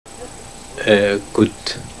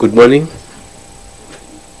Good morning.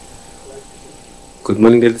 Good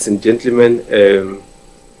morning, ladies and gentlemen.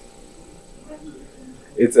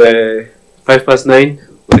 It's 9:05.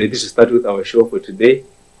 We're ready to start with our show for today.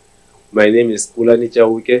 My name is Pulani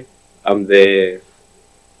Chawuke. I'm the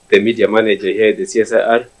media manager here at the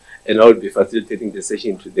CSIR, and I'll be facilitating the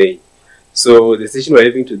session today. So the session we're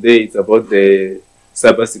having today is about the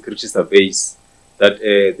cybersecurity surveys that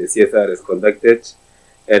the CSIR has conducted,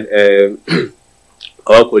 and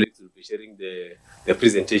our colleagues will be sharing the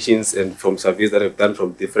presentations and from surveys that have done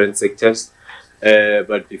from different sectors.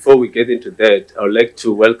 But before we get into that, I would like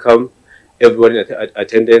to welcome everyone in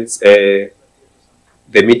attendance, the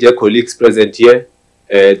media colleagues present here,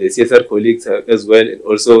 the CSR colleagues as well, and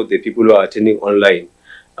also the people who are attending online.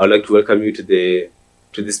 I would like to welcome you to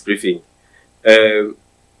this briefing.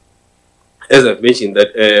 As I've mentioned,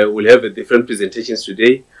 that we'll have different presentations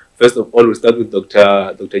today. First of all, we'll start with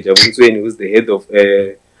Dr. Jabunsweni, who's the head of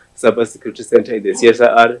Cybersecurity Center in the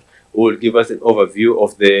CSIR, who will give us an overview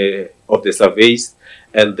of the surveys,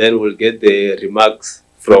 and then we'll get the remarks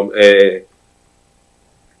we'll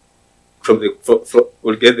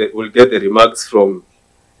get the remarks from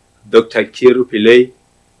Dr. Kiru Pillay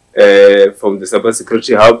from the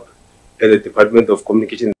Cybersecurity Hub at the Department of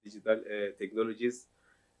Communication and Digital Technologies.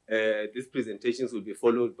 These presentations will be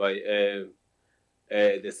followed by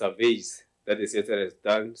the surveys that the CSIR has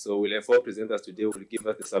done. So we'll have 4 presenters today who will give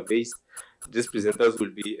us the surveys. These presenters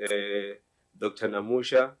will be Dr.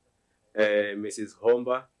 Namusha, Mrs.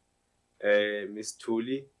 Homba, Ms.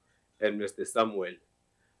 Tuli, and Mr. Samuel.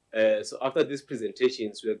 So after these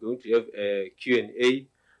presentations, we are going to have a Q&A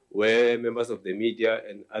where members of the media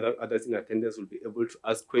and others in attendance will be able to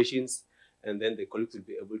ask questions, and then the colleagues will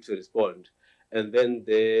be able to respond. And then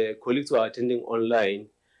the colleagues who are attending online,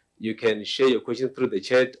 you can share your questions through the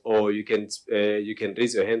chat, or you can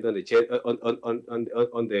raise your hand on the chat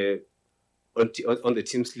on the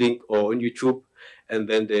Teams link or on YouTube, and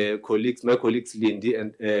then my colleagues Lindy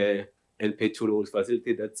and Petul will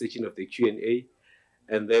facilitate that section of the Q&A.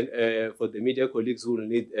 And then for the media colleagues who will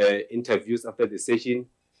need interviews after the session,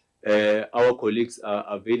 our colleagues are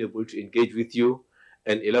available to engage with you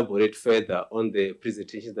and elaborate further on the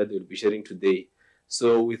presentations that they'll be sharing today.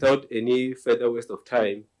 So without any further waste of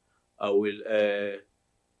time, I will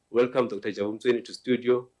welcome Dr. Jabumtsweni to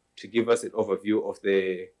studio to give us an overview of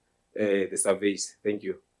the surveys. Thank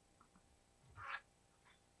you.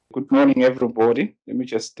 Good morning, everybody. Let me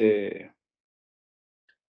just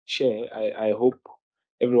share. I hope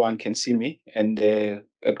everyone can see me. And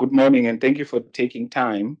good morning, and thank you for taking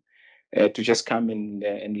time to just come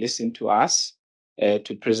and listen to us,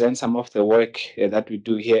 to present some of the work that we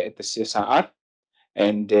do here at the CSIR,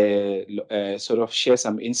 and sort of share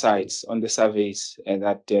some insights on the surveys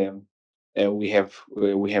that we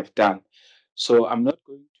have done. So I'm not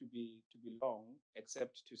going to be long,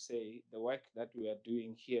 except to say the work that we are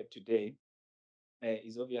doing here today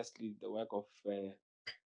is obviously the work of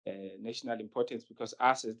national importance, because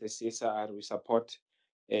us as the CSIR, we support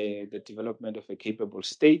the development of a capable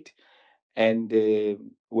state. And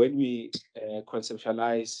when we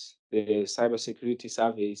conceptualize the cybersecurity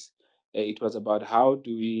surveys, it was about how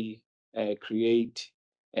do we create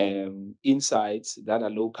insights that are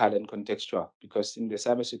local and contextual, because in the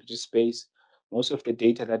cybersecurity space, most of the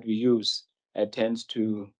data that we use tends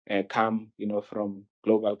to come, from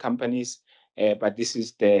global companies. But this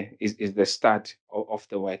is the start of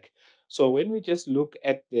the work. So when we just look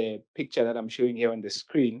at the picture that I'm showing here on the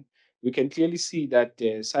screen, we can clearly see that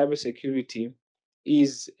cybersecurity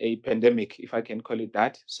is a pandemic, if I can call it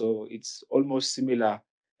that. So it's almost similar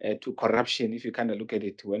to corruption, if you kind of look at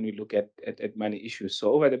it when we look at money issues.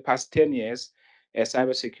 So over the past 10 years,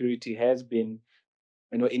 cybersecurity has been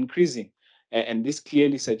increasing. And this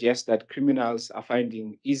clearly suggests that criminals are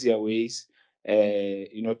finding easier ways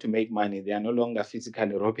to make money. They are no longer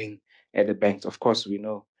physically robbing the banks. Of course, we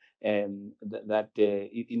know that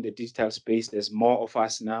in the digital space, there's more of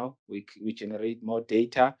us now. We generate more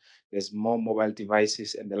data. There's more mobile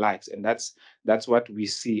devices and the likes, and that's what we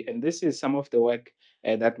see. And this is some of the work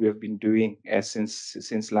that we have been doing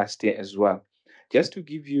since last year as well. Just to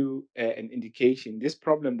give you an indication, this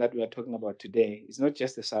problem that we are talking about today is not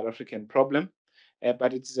just a South African problem,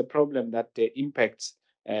 but it is a problem that impacts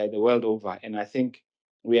the world over. And I think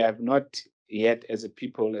we have not yet, as a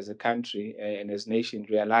people, as a country, and as nation,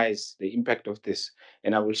 realize the impact of this.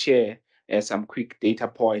 And I will share some quick data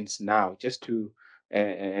points now, just to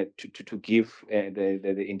give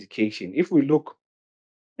the indication. If we look,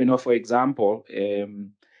 for example,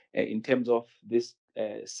 in terms of this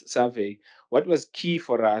survey, what was key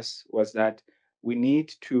for us was that we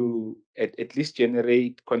need to at least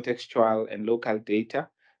generate contextual and local data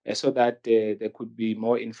so that there could be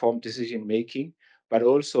more informed decision making, but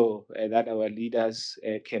also that our leaders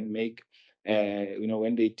can make,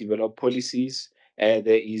 when they develop policies, there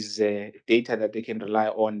is data that they can rely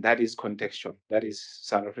on that is contextual, that is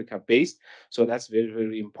South Africa based. So that's very,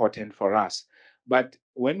 very important for us. But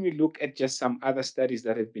when we look at just some other studies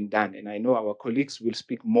that have been done, and I know our colleagues will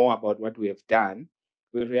speak more about what we have done,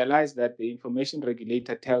 we realize that the information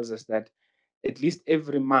regulator tells us that at least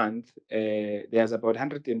every month, there's about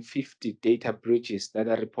 150 data breaches that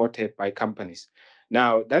are reported by companies.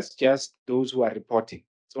 Now, that's just those who are reporting.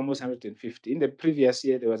 It's almost 150. In the previous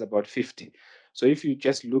year, there was about 50. So if you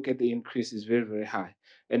just look at the increase, it's very, very high.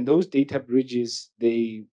 And those data breaches,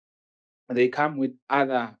 they come with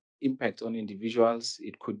other impacts on individuals.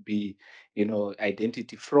 It could be,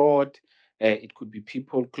 identity fraud. It could be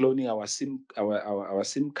people cloning our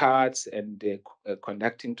SIM cards and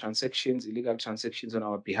conducting transactions, illegal transactions on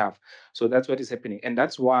our behalf. So that's what is happening, and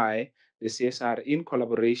that's why the CSIR, in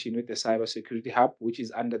collaboration with the Cybersecurity Hub, which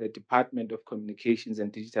is under the Department of Communications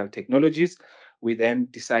and Digital Technologies, we then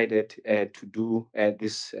decided to do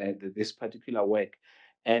this particular work.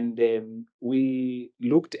 And we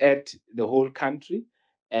looked at the whole country,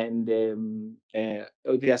 and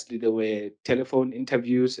obviously there were telephone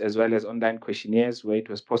interviews as well as online questionnaires where it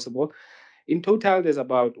was possible. In total, there's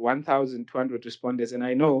about 1,200 respondents, and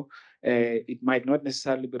I know it might not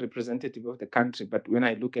necessarily be representative of the country, but when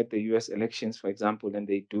I look at the US elections, for example, and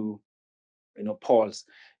they do polls,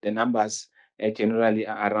 the numbers generally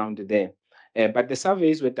are around there. But the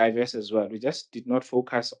surveys were diverse as well. We just did not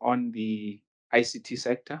focus on the ICT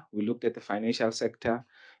sector. We looked at the financial sector,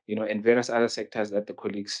 and various other sectors that the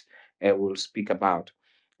colleagues will speak about.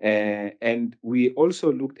 And we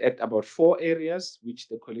also looked at about 4 areas, which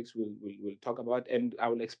the colleagues will talk about, and I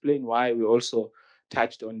will explain why we also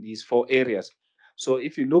touched on these 4 areas. So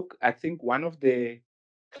if you look, I think one of the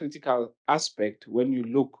critical aspect when you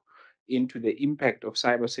look into the impact of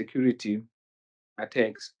cybersecurity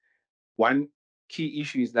attacks, one key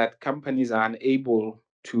issue is that companies are unable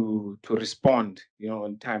to respond,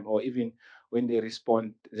 on time, or even when they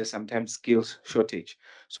respond, there's sometimes skills shortage.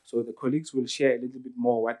 So the colleagues will share a little bit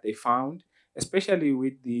more what they found, especially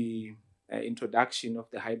with the introduction of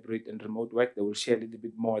the hybrid and remote work. They will share a little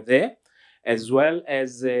bit more there, as well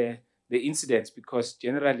as the incidents, because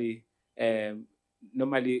generally,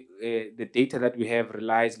 normally the data that we have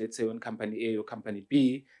relies, let's say, on company A or company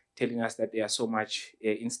B, telling us that there are so much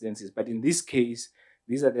incidences. But in this case,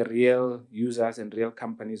 these are the real users and real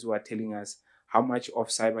companies who are telling us how much of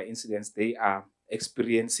cyber incidents they are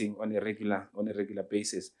experiencing on a regular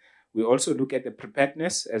basis. We also look at the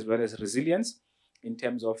preparedness as well as resilience in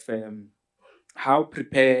terms of how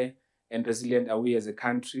prepared and resilient are we as a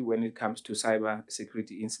country when it comes to cyber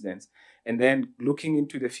security incidents. And then looking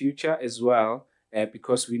into the future as well,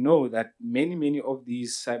 because we know that many of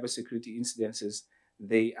these cybersecurity incidences,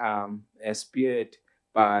 they are speared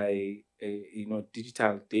by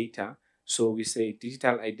digital data. So we say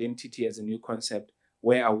digital identity as a new concept.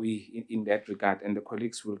 Where are we in that regard? And the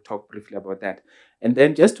colleagues will talk briefly about that. And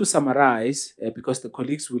then just to summarize, because the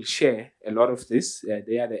colleagues will share a lot of this,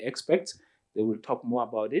 they are the experts, they will talk more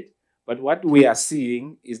about it. But what we are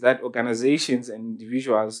seeing is that organizations and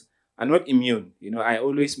individuals are not immune. I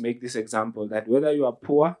always make this example that whether you are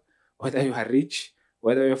poor, whether you are rich,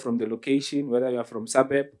 whether you're from the location, whether you are from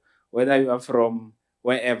suburb, whether you are from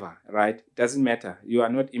wherever, right? It doesn't matter. You are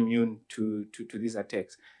not immune to these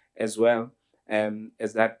attacks, as well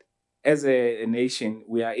as that as a nation,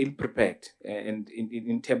 we are ill prepared and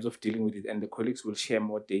in terms of dealing with it. And the colleagues will share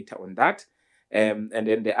more data on that. And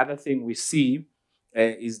then the other thing we see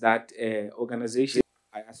is that organizations,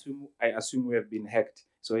 I assume we have been hacked.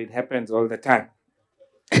 So it happens all the time.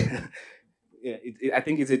 Yeah, I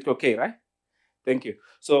think is it okay, right? Thank you.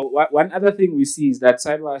 So one other thing we see is that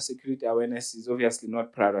cyber security awareness is obviously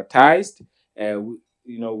not prioritized.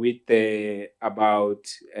 With about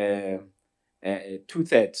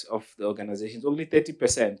 2/3 of the organizations, only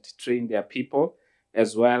 30% train their people,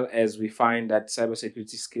 as well as we find that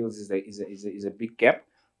cybersecurity skills is a big gap.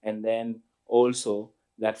 And then also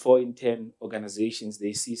that 4 in 10 organizations,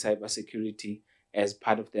 they see cybersecurity as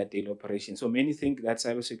part of their daily operation. So many think that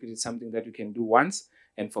cybersecurity is something that you can do once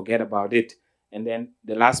and forget about it. And then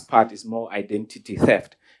the last part is more identity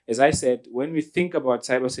theft. As I said, when we think about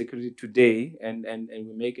cybersecurity today and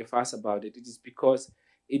we make a fuss about it, it is because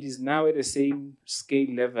it is now at the same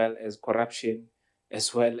scale level as corruption,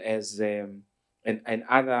 as well as and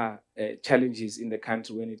other challenges in the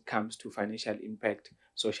country when it comes to financial impact,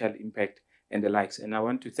 social impact, and the likes. And I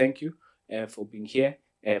want to thank you for being here.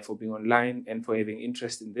 for being online and for having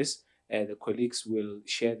interest in this. The colleagues will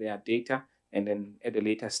share their data, and then at a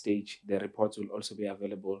later stage, the reports will also be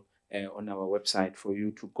available on our website for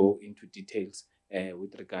you to go into details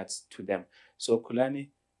with regards to them. So Kulani,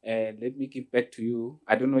 let me give back to you.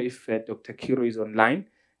 I don't know if Dr. Kiro is online,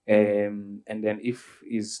 and then if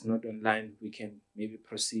he's not online, we can maybe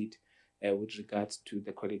proceed with regards to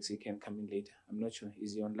the colleagues. He can come in later. I'm not sure.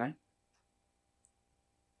 Is he online?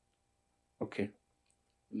 Okay.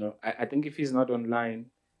 No, I think if he's not online,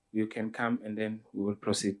 you can come and then we will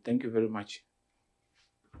proceed. Thank you very much.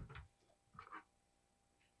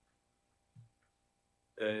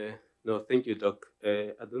 No, thank you, Doc.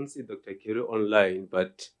 I don't see Dr. Kiro online,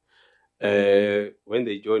 but when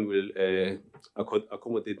they join, we'll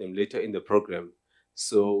accommodate them later in the program.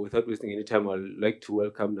 So without wasting any time, I'd like to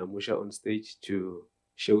welcome Namusha on stage to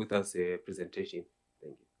share with us a presentation.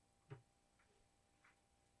 Thank you.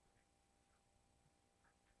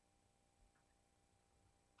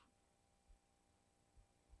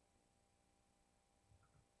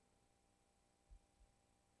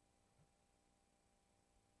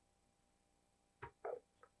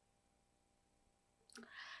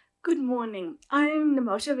 Good morning. I'm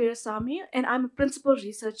Namusha Veerasamy, and I'm a principal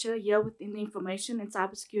researcher here within the Information and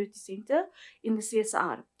Cybersecurity Center in the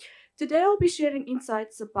CSIR. Today, I'll be sharing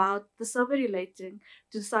insights about the survey relating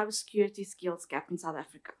to the cybersecurity skills gap in South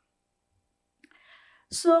Africa.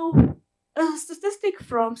 So, a statistic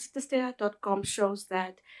from statista.com shows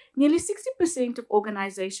that nearly 60% of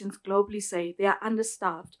organizations globally say they are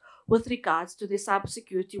understaffed with regards to their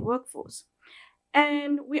cybersecurity workforce.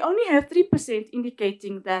 And we only have 3%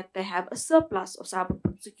 indicating that they have a surplus of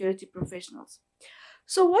cybersecurity professionals.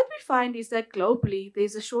 So what we find is that globally,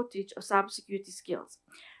 there's a shortage of cybersecurity skills.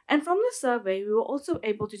 And from the survey, we were also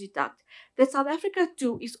able to deduct that South Africa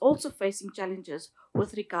too is also facing challenges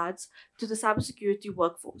with regards to the cybersecurity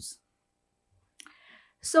workforce.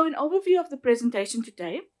 So an overview of the presentation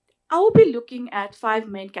today, I will be looking at 5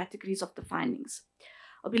 main categories of the findings.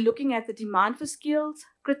 I'll be looking at the demand for skills,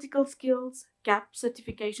 critical skills, gap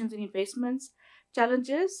certifications and investments,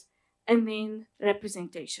 challenges, and then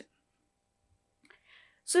representation.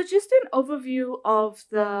 So just an overview of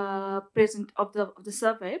the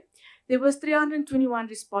survey. There was 321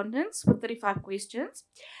 respondents with 35 questions.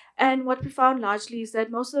 And what we found largely is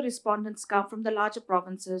that most of the respondents come from the larger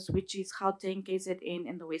provinces, which is Gauteng, KZN,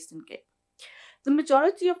 and the Western Cape. The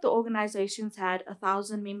majority of the organizations had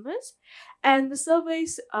 1,000 members, and the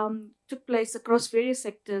surveys took place across various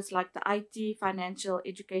sectors like the IT, financial,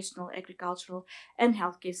 educational, agricultural, and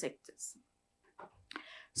healthcare sectors.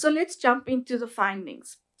 So let's jump into the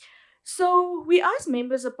findings. So we asked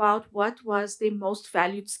members about what was their most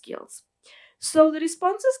valued skills. So the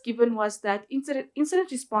responses given was that incident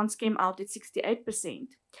response came out at 68%,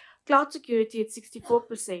 cloud security at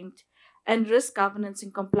 64%, and risk governance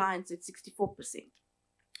and compliance at 64%.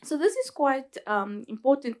 So this is quite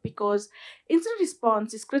important because incident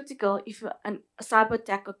response is critical if a cyber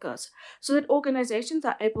attack occurs, so that organizations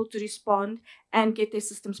are able to respond and get their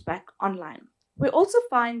systems back online. We also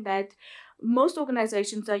find that most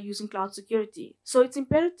organizations are using cloud security, so it's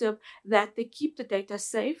imperative that they keep the data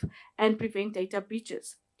safe and prevent data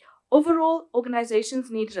breaches. Overall, organizations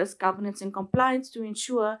need risk governance and compliance to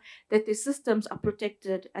ensure that their systems are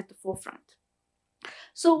protected at the forefront.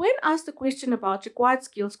 So when asked the question about required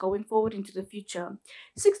skills going forward into the future,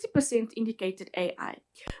 60% indicated AI.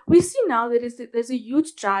 We see now that there's a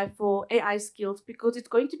huge drive for AI skills because it's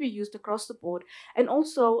going to be used across the board, and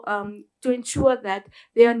also to ensure that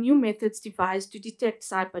there are new methods devised to detect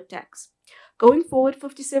cyber attacks. Going forward,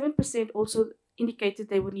 57% also indicated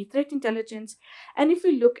they would need threat intelligence. And if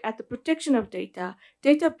we look at the protection of data,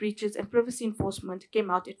 data breaches and privacy enforcement came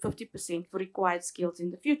out at 50% for required skills in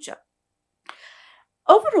the future.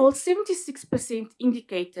 Overall, 76%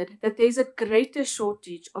 indicated that there is a greater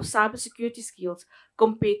shortage of cybersecurity skills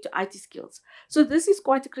compared to IT skills. So this is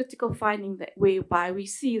quite a critical finding whereby we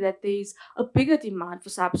see that there is a bigger demand for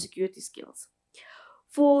cybersecurity skills.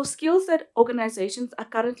 For skills that organizations are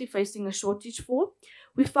currently facing a shortage for,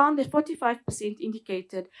 we found that 45%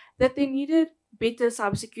 indicated that they needed better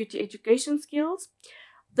cybersecurity education skills,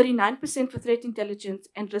 39% for threat intelligence,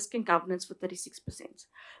 and risk and governance for 36%.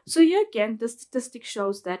 So here again, the statistic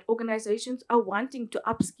shows that organizations are wanting to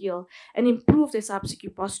upskill and improve their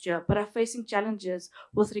cybersecurity posture, but are facing challenges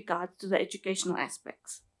with regards to the educational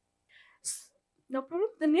aspects. No problem.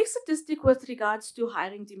 The next statistic with regards to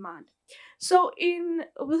hiring demand. So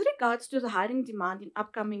with regards to the hiring demand in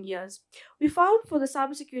upcoming years, we found for the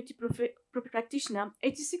cybersecurity practitioner,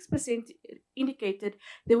 86% indicated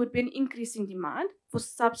there would be an increase in demand. For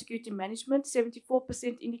cybersecurity management,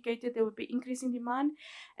 74% indicated there would be increase in demand,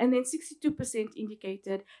 and then 62%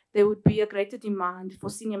 indicated there would be a greater demand for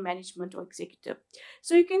senior management or executive.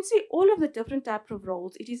 So you can see all of the different types of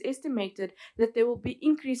roles. It is estimated that there will be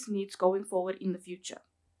increased needs going forward in the future.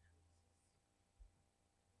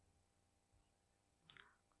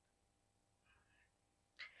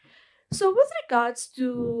 So with regards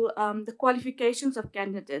to the qualifications of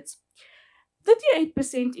candidates,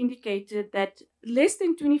 38% indicated that less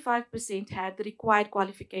than 25% had the required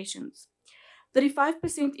qualifications.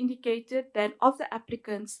 35% indicated that of the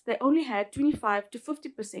applicants, they only had 25 to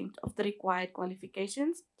 50% of the required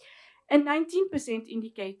qualifications. And 19%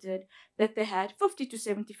 indicated that they had 50 to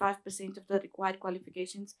 75% of the required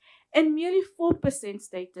qualifications. And merely 4%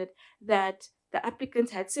 stated that the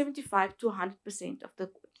applicants had 75 to 100% of the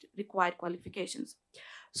required qualifications.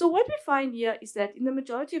 So what we find here is that in the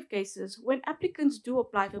majority of cases, when applicants do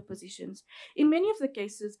apply for positions, in many of the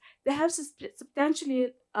cases, they have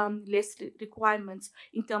substantially less requirements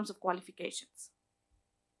in terms of qualifications.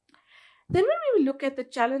 Then when we look at the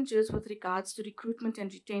challenges with regards to recruitment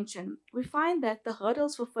and retention, we find that the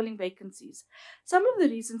hurdles for filling vacancies. Some of the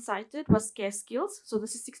reasons cited was scarce skills, so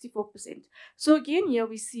this is 64%. So again, here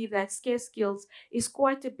we see that scarce skills is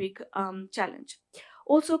quite a big challenge.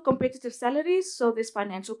 Also competitive salaries, so there's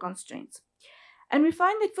financial constraints. And we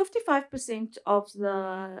find that 55% of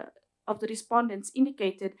the respondents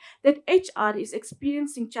indicated that HR is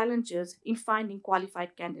experiencing challenges in finding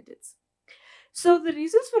qualified candidates. So the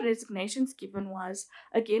reasons for resignations given was,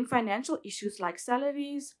 again, financial issues like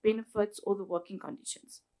salaries, benefits, or the working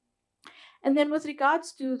conditions. And then with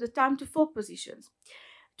regards to the time to fill positions,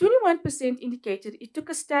 21% indicated it took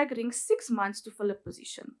a staggering 6 months to fill a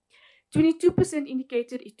position. 22%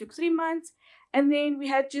 indicated it took 3 months, and then we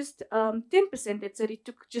had just 10% that said it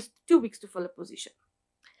took just 2 weeks to fill a position.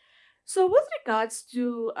 So with regards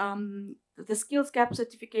to the skills gap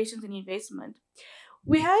certifications and investment,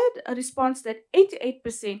 we had a response that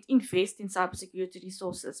 88% invest in cybersecurity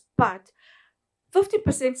resources, but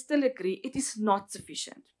 50% still agree it is not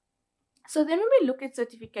sufficient. So then when we look at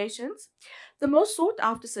certifications, the most sought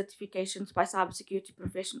after certifications by cybersecurity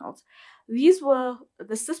professionals, these were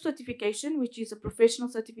the CISP certification, which is a professional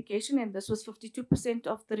certification, and this was 52%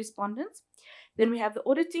 of the respondents. Then we have the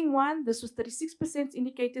auditing one, this was 36%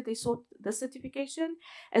 indicated they sought the certification,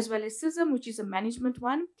 as well as CISM, which is a management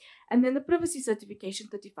one, and then the privacy certification,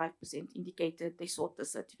 35% indicated they sought the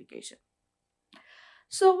certification.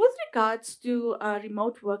 So with regards to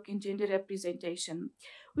remote work and gender representation,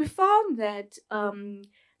 we found that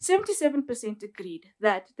 77% agreed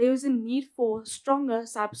that there is a need for stronger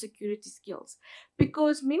cybersecurity skills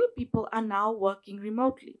because many people are now working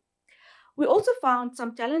remotely. We also found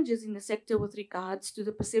some challenges in the sector with regards to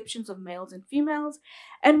the perceptions of males and females,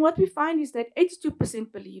 and what we find is that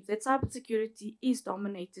 82% believe that cybersecurity is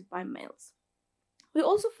dominated by males. We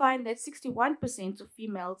also find that 61% of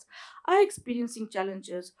females are experiencing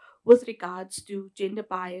challenges with regards to gender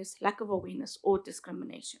bias, lack of awareness, or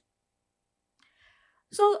discrimination.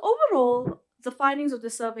 So overall, the findings of the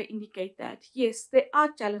survey indicate that, yes, there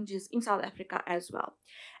are challenges in South Africa as well.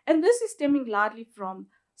 And this is stemming largely from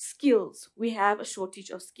skills. We have a shortage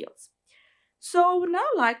of skills. So I would now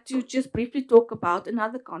like to just briefly talk about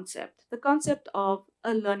another concept, the concept of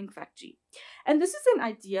a learning factory. And this is an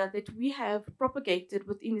idea that we have propagated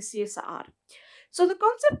within the CSIR. So the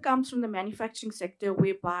concept comes from the manufacturing sector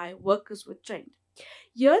whereby workers were trained.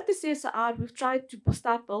 Here at the CSIR, we've tried to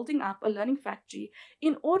start building up a learning factory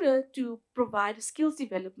in order to provide skills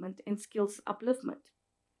development and skills upliftment.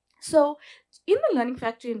 So in the learning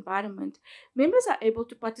factory environment, members are able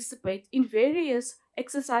to participate in various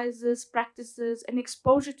exercises, practices, and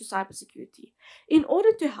exposure to cybersecurity in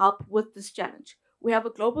order to help with this challenge. We have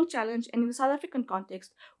a global challenge, and in the South African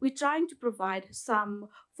context, we're trying to provide some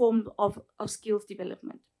form of skills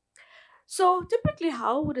development. So typically,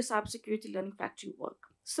 how would a cybersecurity learning factory work?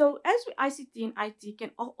 So as ICT and IT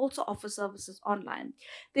can also offer services online,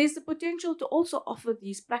 there's the potential to also offer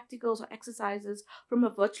these practicals or exercises from a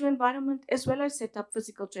virtual environment as well as set up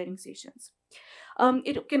physical training sessions.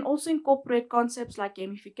 It can also incorporate concepts like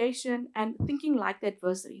gamification and thinking like the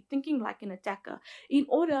adversary, thinking like an attacker, in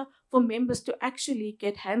order for members to actually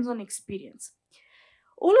get hands-on experience.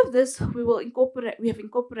 All of this we have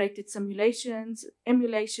incorporated simulations,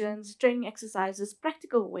 emulations, training exercises,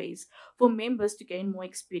 practical ways for members to gain more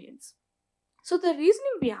experience. So the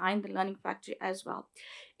reasoning behind the learning factory as well,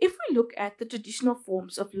 if we look at the traditional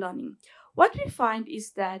forms of learning, what we find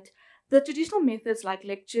is that The traditional methods like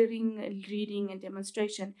lecturing, reading, and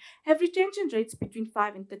demonstration have retention rates between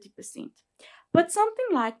 5 and 30%. But something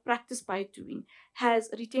like practice by doing has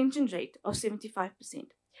a retention rate of 75%.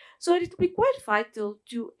 So it will be quite vital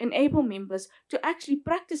to enable members to actually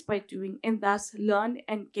practice by doing and thus learn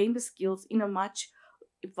and gain the skills in a much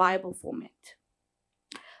viable format.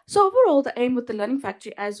 So overall, the aim with the Learning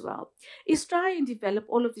Factory as well is try and develop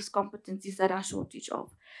all of these competencies that are shortage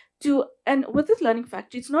of. And with this Learning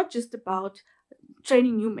Factory, it's not just about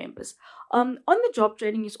training new members. On-the-job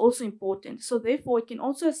training is also important. So therefore, it can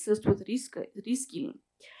also assist with reskilling.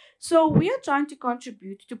 So we are trying to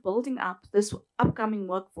contribute to building up this upcoming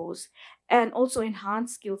workforce and also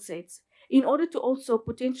enhance skill sets in order to also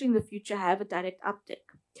potentially in the future have a direct uptick.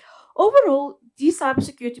 Overall, these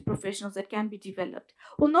cybersecurity professionals that can be developed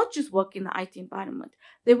will not just work in the IT environment,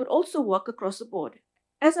 they would also work across the board.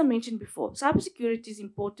 As I mentioned before, cybersecurity is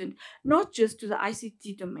important not just to the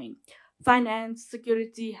ICT domain. Finance,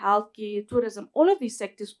 security, healthcare, tourism, all of these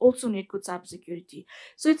sectors also need good cybersecurity.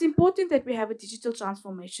 So it's important that we have a digital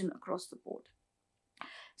transformation across the board.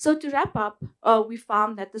 So to wrap up, we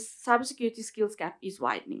found that the cybersecurity skills gap is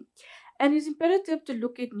widening. And it's imperative to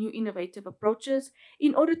look at new innovative approaches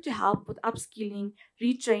in order to help with upskilling,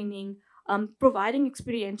 retraining, providing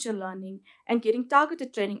experiential learning, and getting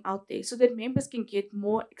targeted training out there so that members can get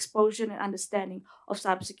more exposure and understanding of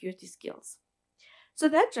cybersecurity skills. So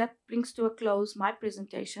that brings to a close my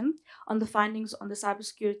presentation on the findings on the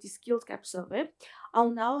Cybersecurity Skills Gap Survey.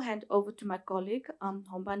 I'll now hand over to my colleague,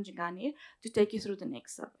 Homban Jingani, to take you through the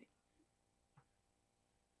next survey.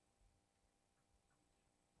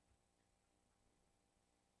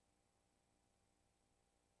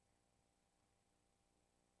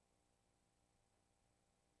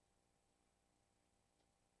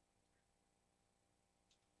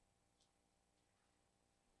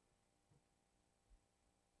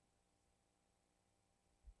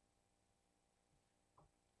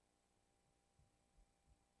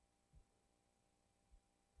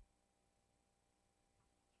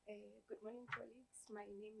 Good morning, colleagues. My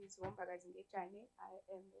name is Wombaga Zindechane. I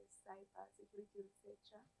am a cybersecurity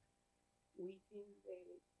researcher within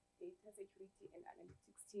the Data Security and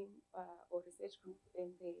Analytics team or research group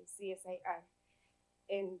in the CSIR.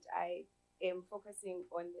 And I am focusing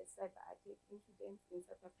on the cyber attack incidents in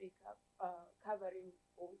South Africa, covering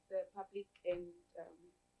both the public and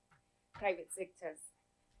private sectors.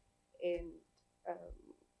 And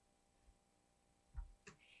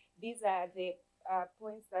these are the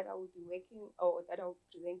points that I will be working or that I will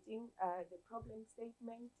be presenting, the problem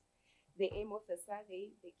statement, the aim of the survey,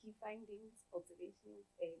 the key findings, observations,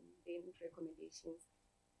 and then recommendations.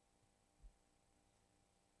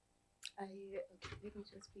 Okay, let me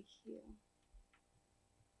just be here.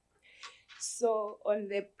 So on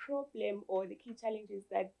the problem or the key challenges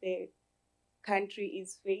that the country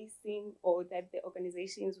is facing or that the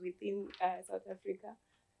organizations within South Africa,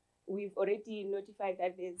 we've already notified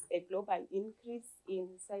that there's a global increase in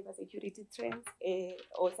cybersecurity trends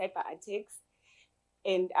or cyber attacks.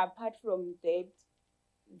 And apart from that,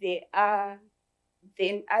 there are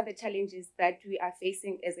then other challenges that we are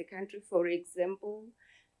facing as a country. For example,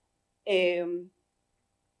 the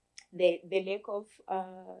lack of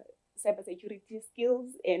cybersecurity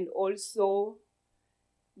skills, and also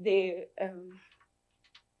the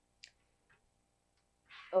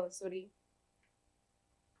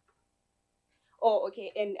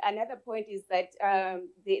and another point is that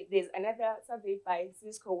there's another survey by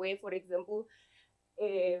Cisco where, for example,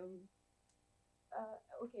 okay,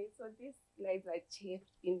 so these slides are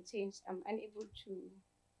been changed. I'm unable to.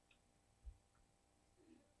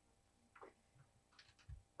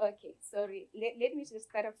 Okay, sorry. Let me just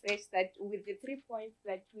start afresh that with the 3 points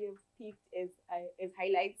that we have picked as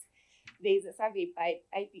highlights, there is a survey by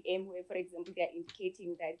IBM where, for example, they are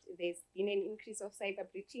indicating that there's been an increase of cyber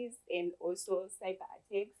breaches and also cyber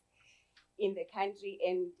attacks in the country,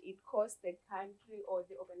 and it cost the country or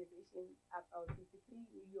the organization about 53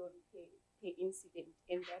 million per incident,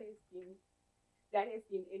 and that has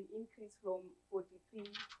been an increase from 43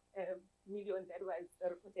 million that was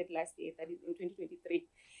reported last year, that is in 2023.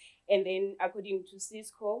 And then, according to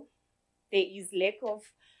Cisco, there is lack of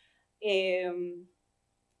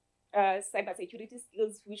cybersecurity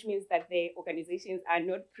skills, which means that the organizations are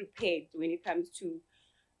not prepared when it comes to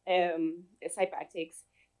cyber attacks.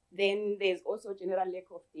 Then there's also general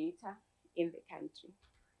lack of data in the country.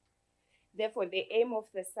 Therefore, the aim of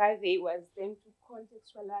the survey was then to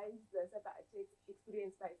contextualize the cyber attacks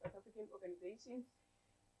experienced by South African organizations,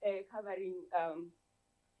 covering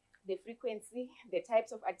the frequency, the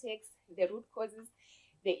types of attacks, the root causes,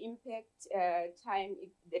 the impact,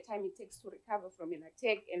 the time it takes to recover from an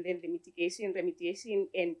attack, and then the mitigation, remediation,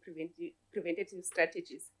 and preventative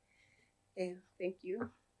strategies. Thank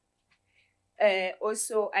you.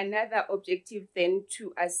 Also, another objective then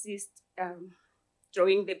to assist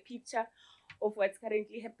drawing the picture of what's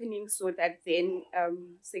currently happening, so that then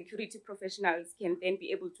security professionals can then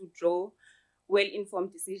be able to draw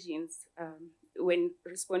well-informed decisions when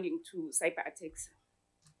responding to cyber attacks.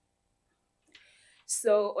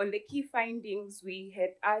 So on the key findings, we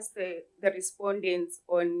had asked the respondents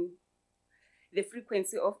on the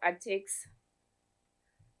frequency of attacks,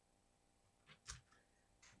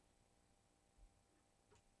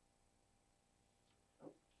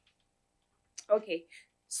 okay,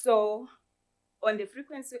 so on the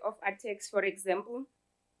frequency of attacks, for example,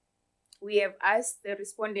 we have asked the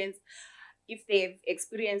respondents if they've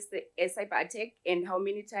experienced a cyber attack and how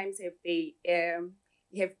many times have they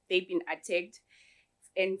been attacked.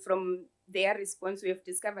 And from their response, we have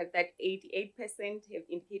discovered that 88% have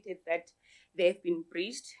indicated that they have been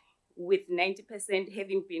breached, with 90%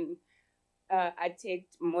 having been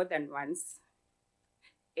attacked more than once,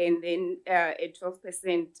 and then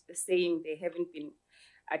 12% saying they haven't been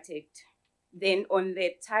attacked. Then on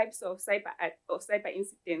the types of cyber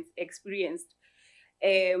incidents experienced,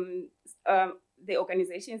 the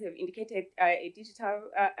organizations have indicated a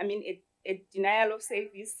denial of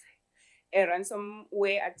service, a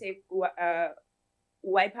ransomware attack,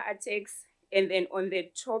 wiper attacks, and then on the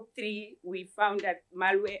top three, we found that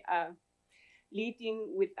malware are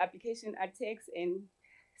leading with application attacks and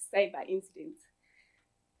cyber incidents.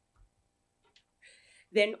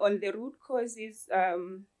 Then on the root causes,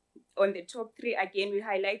 on the top three, again, we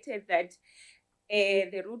highlighted that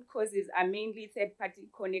the root causes are mainly third-party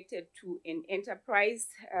connected to an enterprise,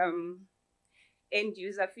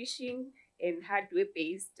 end-user phishing, and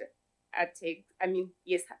hardware-based attacks.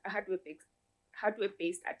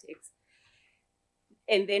 Hardware-based attacks.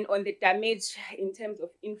 And then on the damage in terms of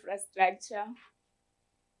infrastructure,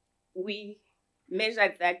 we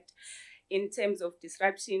measured that in terms of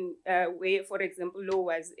disruption, where, for example, low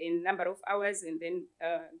was in number of hours, and then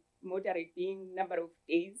moderate being number of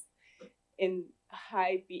days, and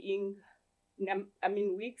high being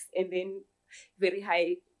weeks, and then very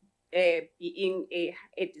high being a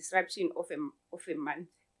disruption of a month.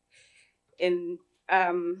 And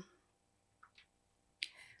 4%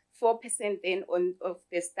 then of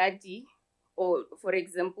the study, or for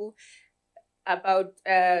example, about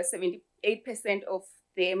 78% of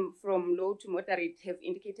them from low to moderate have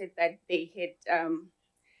indicated that they had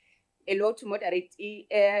a low to moderate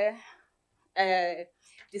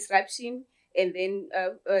disruption, and then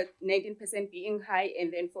 19% being high,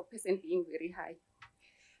 and then 4% being very high.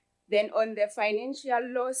 Then on the financial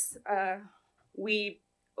loss, we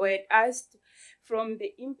were asked from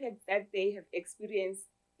the impact that they have experienced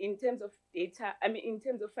in terms of data, in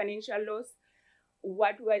terms of financial loss,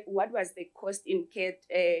 what was the cost incurred,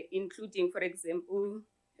 including, for example,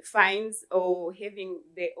 fines, or having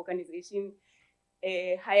the organization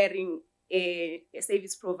hiring a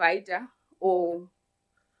service provider, or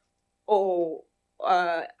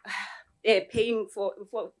paying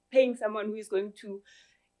someone who is going to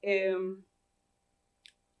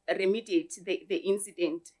remediate the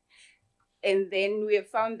incident. And then we have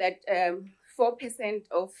found that 4%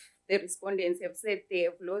 of the respondents have said they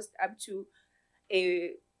have lost up to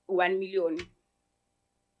 1 million.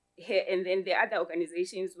 And then the other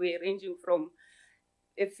organizations were ranging from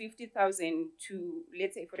 50,000 to,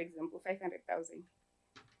 let's say, for example, 500,000.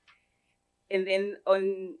 And then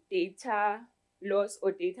on data loss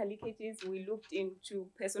or data leakages, we looked into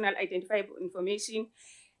personal identifiable information,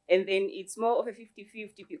 and then it's more of a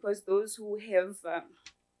 50-50, because those who have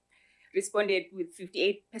responded with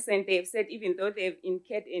 58%, they have said even though they have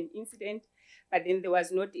incurred an incident, but then there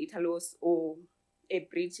was no data loss or a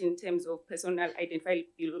breach in terms of personal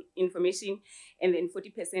identifiable information, and then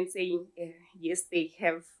 40% saying yes, they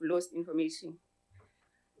have lost information.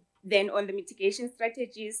 Then on the mitigation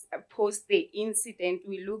strategies post the incident,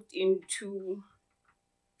 we looked into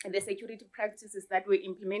the security practices that were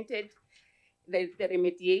implemented, the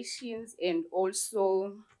remediations, and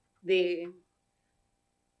also the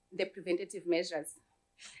preventative measures.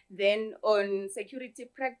 Then on security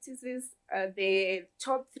practices, the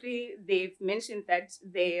top three, they've mentioned that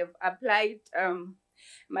they've applied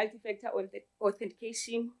multi-factor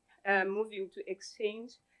authentication, moving to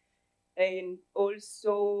exchange, and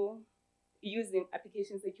also using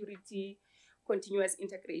application security, continuous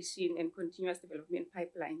integration, and continuous development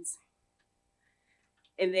pipelines.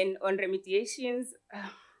 And then on remediations,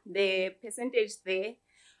 the percentage there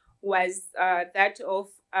was that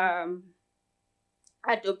of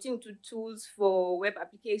adopting to tools for web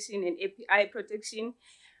application and API protection,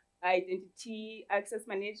 identity access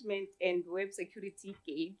management, and web security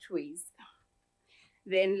gateways.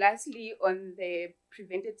 Then lastly, on the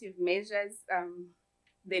preventative measures,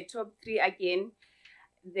 the top three again,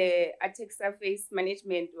 the attack surface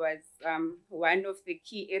management was one of the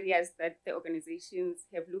key areas that the organizations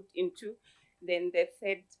have looked into. Then the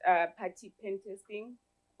third party pen testing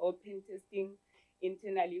or pen testing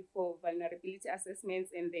internally for vulnerability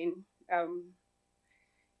assessments, and then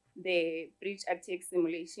the breach attack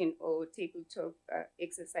simulation or tabletop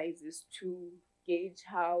exercises to gauge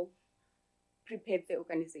how prepared the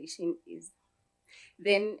organization is.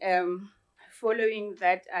 Then following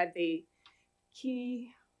that are the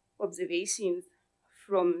key observations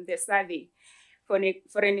from the survey. For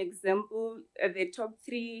an example, the top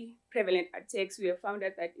three prevalent attacks, we have found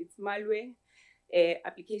out that it's malware,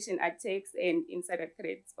 application attacks, and insider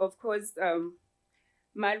threats. Of course,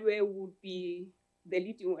 malware would be the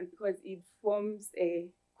leading one because it forms a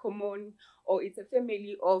common, or it's a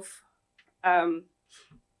family of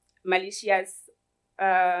malicious,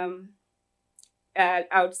 I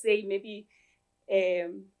would say maybe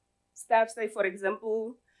stuff, say for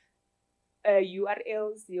example,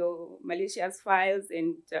 URLs, your malicious files,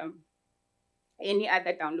 and any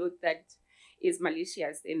other download that is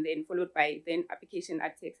malicious, and then followed by then application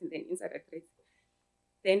attacks and then insider threats.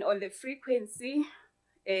 Then on the frequency,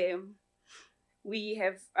 we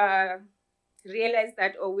have realized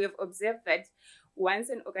that, or we have observed that once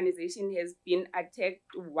an organization has been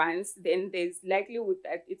attacked once, then there's likelihood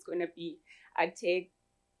that it's going to be attacked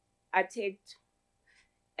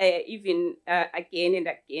even again and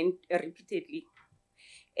again repeatedly.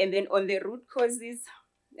 And then on the root causes,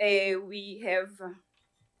 we have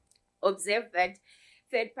observed that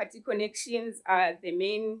third-party connections are the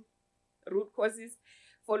main root causes,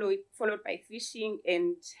 followed by phishing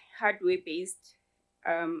and hardware-based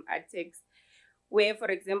attacks. Where, for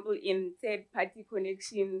example, in third-party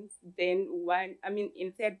connections, then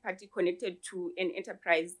in third-party connected to an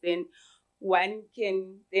enterprise, then one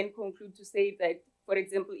can then conclude to say that, for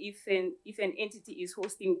example, if an entity is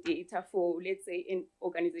hosting data for, let's say, an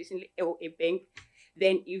organization or a bank,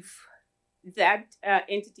 then if that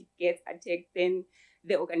entity gets attacked, then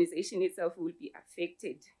the organization itself will be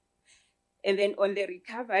affected. And then on the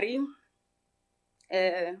recovery,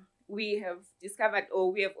 we have discovered,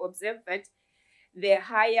 or we have observed that the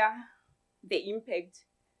higher the impact,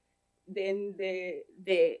 then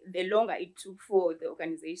the longer it took for the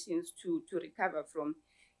organizations to recover from.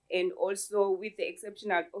 And also with the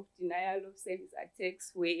exceptional of denial of service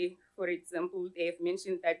attacks, where, for example, they have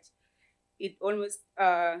mentioned that it almost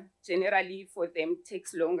generally for them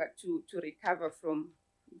takes longer to recover from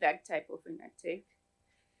that type of an attack.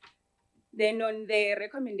 Then on the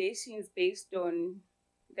recommendations based on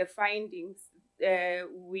the findings,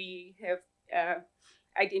 we have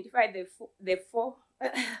identified the four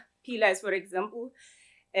pillars, for example,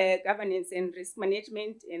 governance and risk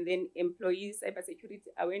management, and then employee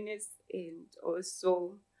cybersecurity awareness, and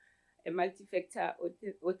also a multi-factor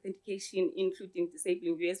authentication, including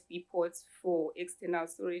disabling USB ports for external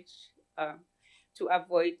storage to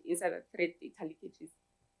avoid insider threat data leakages.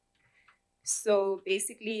 So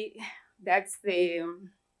basically, that's the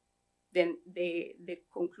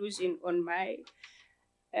conclusion on my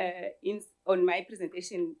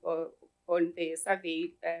presentation on the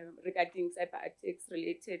survey regarding cyber attacks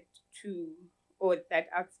related to, or that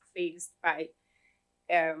are faced by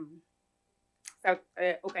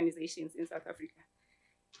organizations in South Africa.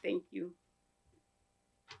 Thank you.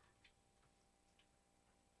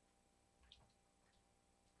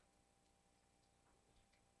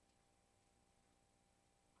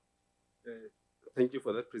 Thank you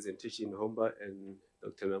for that presentation, Homba and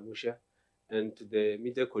Dr. Namusha. And to the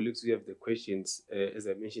media colleagues who have the questions, as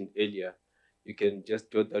I mentioned earlier, you can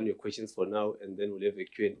just jot down your questions for now, and then we'll have a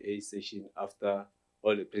Q&A session after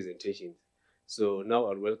all the presentations. So now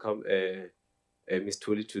I'll welcome Ms.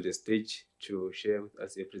 Tuli to the stage to share with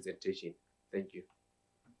us your presentation. Thank you.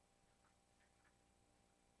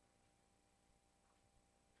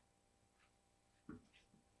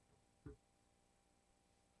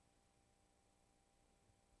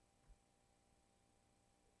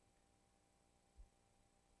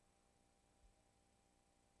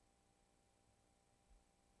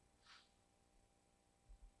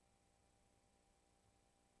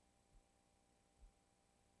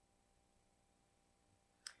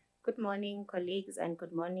 Good morning, colleagues, and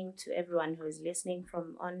good morning to everyone who is listening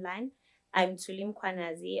from online. I'm Tulim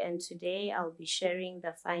Kwanazi, and today I'll be sharing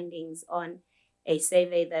the findings on a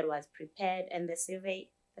survey that was prepared, and the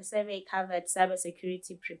survey covered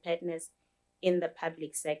cybersecurity preparedness in the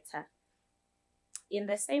public sector. In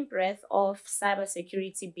the same breath of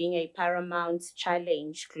cybersecurity being a paramount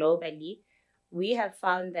challenge globally, we have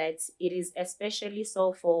found that it is especially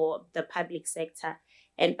so for the public sector.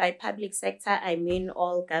 And by public sector, I mean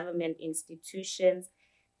all government institutions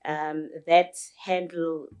that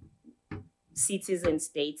handle citizens'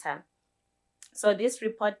 data. So this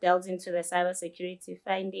report delves into the cybersecurity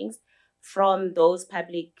findings from those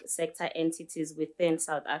public sector entities within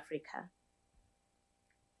South Africa.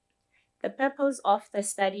 The purpose of the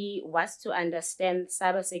study was to understand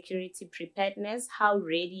cybersecurity preparedness. How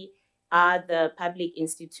ready are the public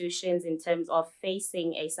institutions in terms of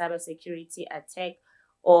facing a cybersecurity attack,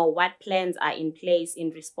 or what plans are in place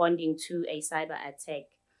in responding to a cyber attack?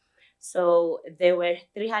 So there were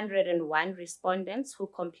 301 respondents who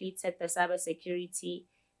completed the cybersecurity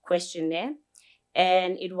questionnaire,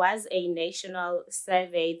 and it was a national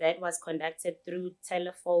survey that was conducted through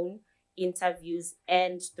telephone interviews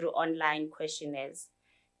and through online questionnaires.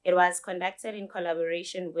 It was conducted in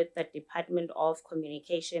collaboration with the Department of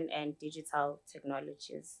Communication and Digital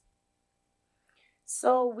Technologies.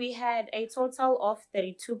 So we had a total of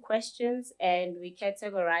 32 questions, and we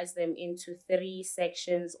categorized them into 3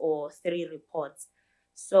 sections or 3 reports.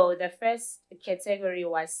 So the first category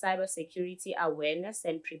was cybersecurity awareness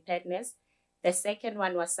and preparedness. The second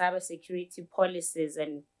one was cybersecurity policies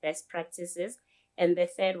and best practices. And the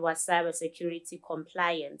third was cybersecurity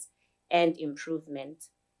compliance and improvement.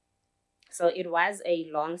 So it was a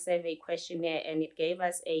long survey questionnaire, and it gave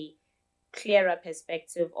us a clearer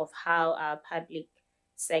perspective of how our public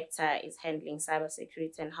sector is handling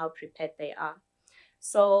cybersecurity and how prepared they are.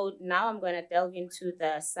 So now I'm going to delve into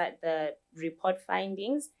the report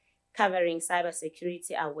findings covering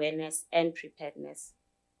cybersecurity awareness and preparedness.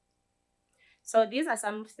 So these are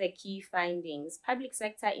some of the key findings. Public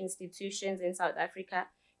sector institutions in South Africa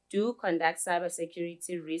do conduct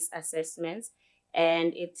cybersecurity risk assessments,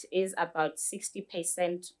 and it is about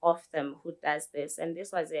 60% of them who does this. And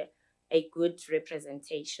this was a good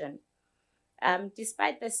representation.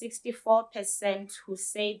 Despite the 64% who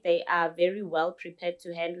say they are very well prepared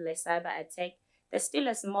to handle a cyber attack, there's still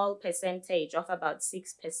a small percentage of about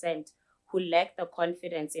 6% who lack the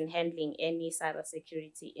confidence in handling any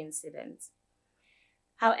cybersecurity incidents.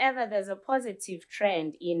 However, there's a positive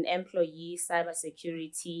trend in employee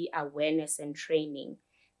cybersecurity awareness and training.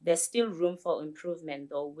 There's still room for improvement,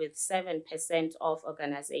 though, with 7% of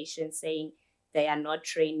organizations saying they are not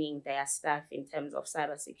training their staff in terms of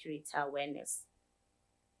cybersecurity awareness.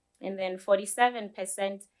 And then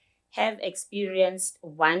 47% have experienced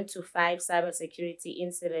 1 to 5 cybersecurity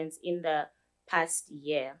incidents in the past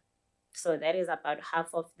year. So that is about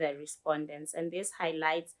half of the respondents. And this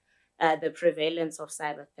highlights the prevalence of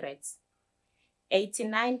cyber threats.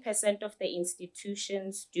 89% of the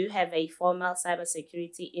institutions do have a formal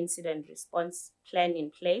cybersecurity incident response plan in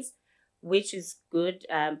place, which is good,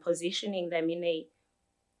 positioning them in a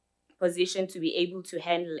position to be able to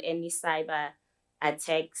handle any cyber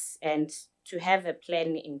attacks and to have a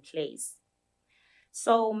plan in place.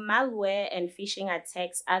 So malware and phishing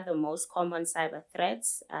attacks are the most common cyber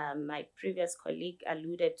threats. My previous colleague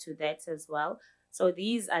alluded to that as well. So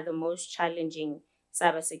these are the most challenging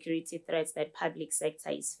cybersecurity threats that public sector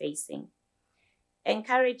is facing.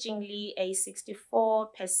 Encouragingly,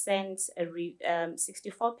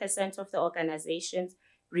 64% of the organizations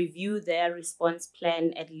review their response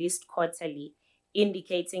plan at least quarterly,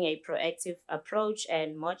 indicating a proactive approach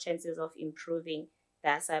and more chances of improving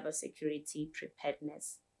their cybersecurity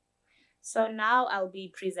preparedness. So now I'll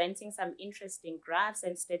be presenting some interesting graphs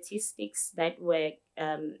and statistics that were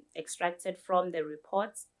extracted from the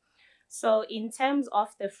reports. So in terms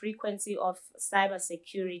of the frequency of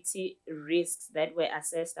cybersecurity risks that were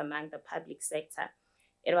assessed among the public sector,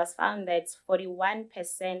 it was found that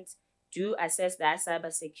 41% do assess their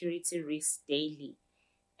cybersecurity risks daily.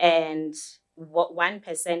 And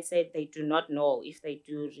 1% said they do not know if they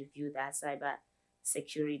do review their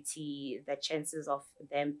cybersecurity, the chances of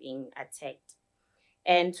them being attacked.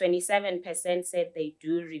 And 27% said they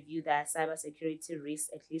do review their cybersecurity risks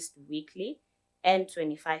at least weekly, and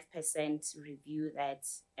 25% review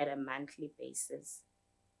that at a monthly basis.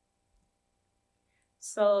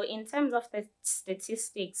 So in terms of the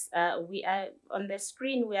statistics, we are on the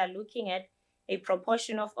screen, we are looking at a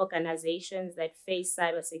proportion of organizations that face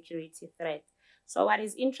cybersecurity threats. So what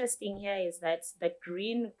is interesting here is that the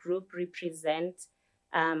green group represent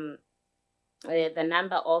the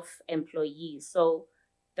number of employees. So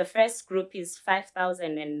the first group is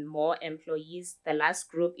 5,000 and more employees. The last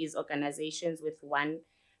group is organizations with 1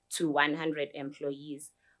 to 100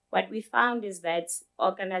 employees. What we found is that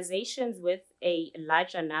organizations with a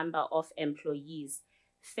larger number of employees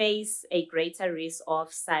face a greater risk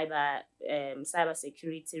of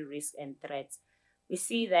cybersecurity risk and threats. We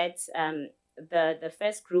see that the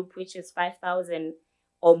first group, which is 5,000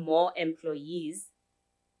 or more employees,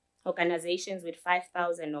 organizations with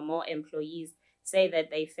 5,000 or more employees say that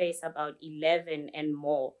they face about 11 and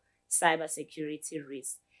more cybersecurity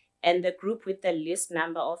risks. And the group with the least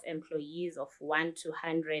number of employees of 1 to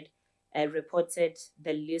 100 reported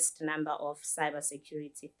the least number of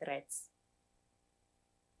cybersecurity threats.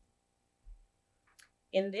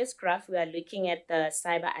 In this graph, we are looking at the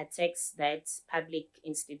cyber attacks that public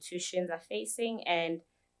institutions are facing, and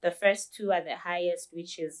the first two are the highest,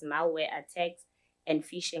 which is malware attacks and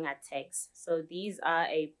phishing attacks. So these are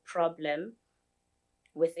a problem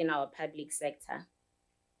within our public sector.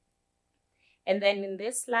 And then in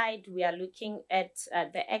this slide, we are looking at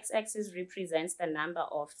the x-axis represents the number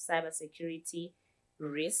of cybersecurity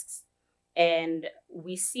risks. And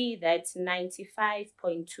we see that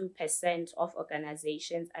 95.2% of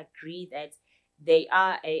organizations agree that they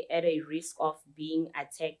are at a risk of being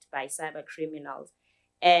attacked by cyber criminals.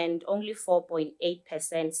 And only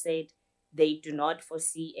 4.8% said they do not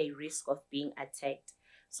foresee a risk of being attacked.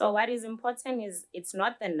 So what is important is it's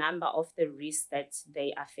not the number of the risks that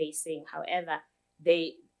they are facing. However,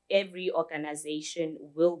 every organization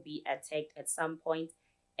will be attacked at some point,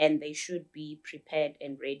 and they should be prepared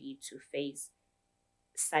and ready to face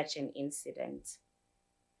such an incident.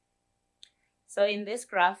 So in this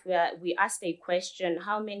graph, we asked a question: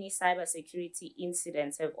 how many cybersecurity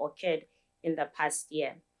incidents have occurred in the past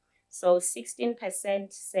year? So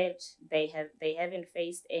 16% said they haven't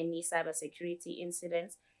faced any cybersecurity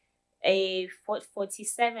incidents.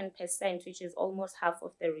 47%, which is almost half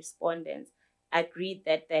of the respondents, agreed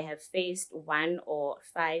that they have faced 1 or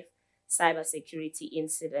 5 cybersecurity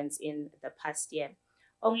incidents in the past year.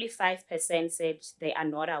 Only 5% said they are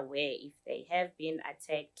not aware if they have been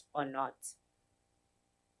attacked or not.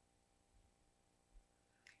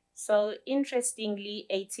 So interestingly,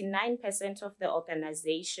 89% of the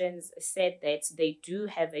organizations said that they do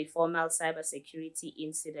have a formal cybersecurity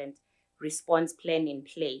incident response plan in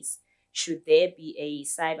place. Should there be a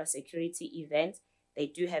cybersecurity event, they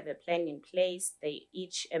do have a plan in place.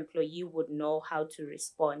 Each employee would know how to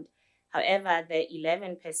respond. However, the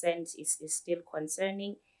 11% is still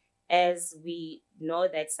concerning, as we know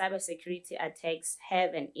that cybersecurity attacks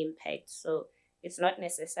have an impact. So it's not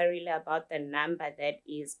necessarily about the number that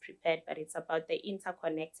is prepared, but it's about the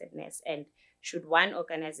interconnectedness. And should one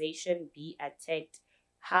organization be attacked,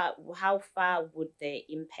 how far would the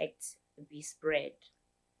impact be spread?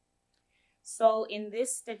 So in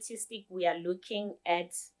this statistic, we are looking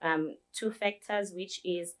at 2 factors, which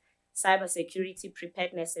is cybersecurity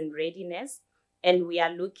preparedness and readiness. And we are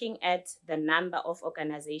looking at the number of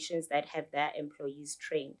organizations that have their employees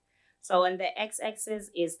trained. So on the x-axis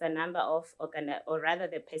is the number of,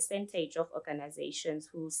 the percentage of organizations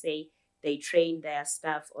who say they train their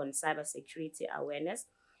staff on cybersecurity awareness.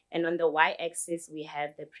 And on the y-axis, we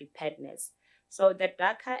have the preparedness. So the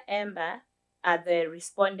darker amber are the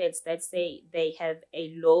respondents that say they have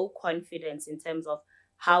a low confidence in terms of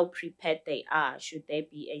how prepared they are should there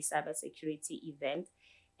be a cybersecurity event.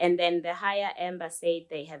 And then the higher amber say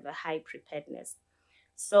they have a high preparedness.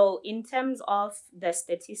 So in terms of the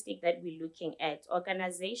statistic that we're looking at,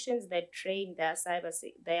 organizations that train their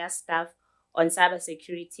staff on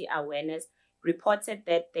cybersecurity awareness reported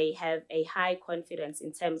that they have a high confidence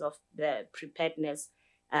in terms of the preparedness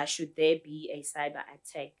should there be a cyber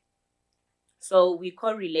attack. So we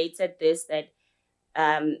correlated this that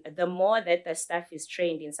the more that the staff is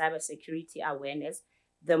trained in cybersecurity awareness,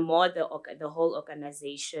 the more the whole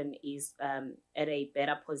organization is at a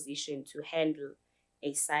better position to handle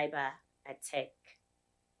a cyber attack.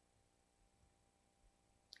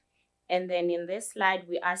 And then in this slide,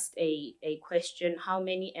 we asked a question: how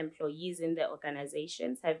many employees in the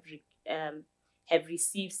organizations have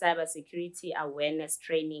received cybersecurity awareness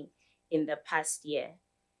training in the past year?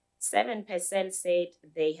 7% said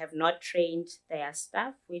they have not trained their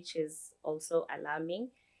staff, which is also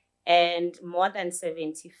alarming. And more than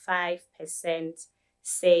 75%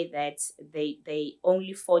 say that they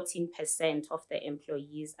only 14% of the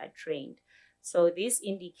employees are trained. So this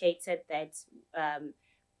indicated that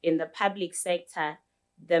in the public sector,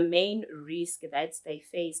 the main risk that they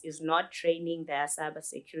face is not training their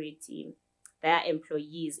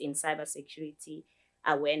employees in cybersecurity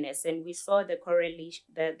awareness. And we saw the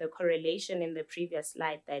correlation in the previous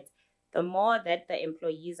slide that the more that the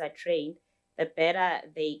employees are trained, the better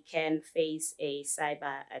they can face a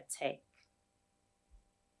cyber attack.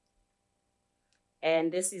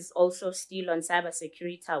 And this is also still on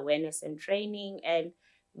cybersecurity awareness and training. And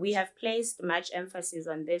we have placed much emphasis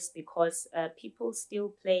on this because people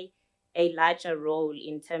still play a larger role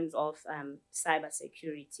in terms of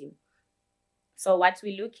cybersecurity. So what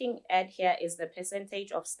we're looking at here is the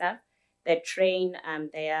percentage of staff that train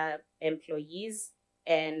their employees,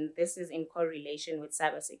 and this is in correlation with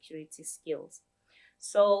cybersecurity skills.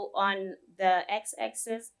 So on the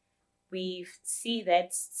x-axis, we see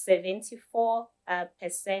that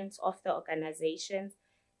 74% of the organizations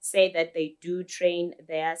say that they do train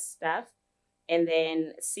their staff, and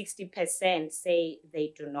then 60% say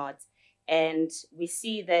they do not. And we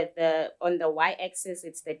see that on the y-axis,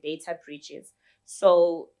 it's the data breaches.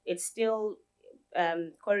 So it still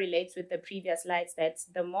correlates with the previous slides that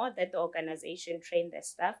the more that the organization train their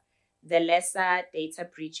staff, the lesser data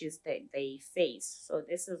breaches that they face. So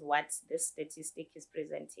this is what this statistic is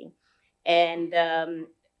presenting. And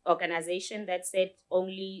organization that said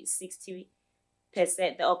only 60%,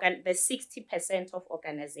 the 60% of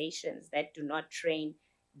organizations that do not train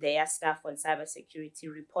their staff on cybersecurity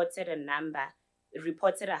reported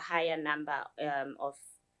a higher number of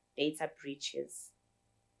data breaches.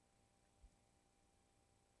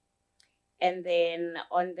 And then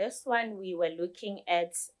on this one, we were looking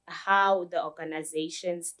at how the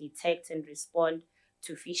organizations detect and respond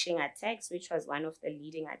to phishing attacks, which was one of the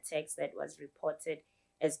leading attacks that was reported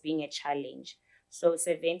as being a challenge. So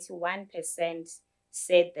 71%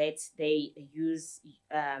 said that they use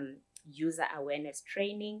user awareness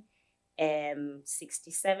training,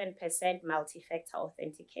 67% multi-factor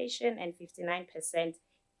authentication, and 59%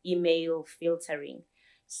 email filtering.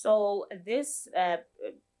 So this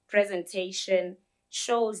presentation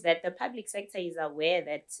shows that the public sector is aware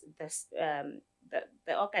that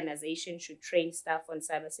the organization should train staff on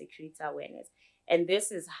cybersecurity awareness. And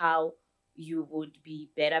this is how you would be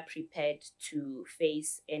better prepared to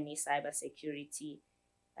face any cybersecurity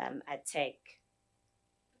attack.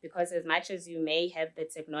 Because as much as you may have the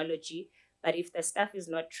technology, but if the staff is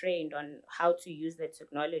not trained on how to use the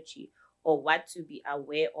technology or what to be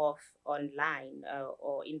aware of online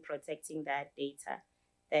or in protecting that data,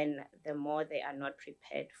 then the more they are not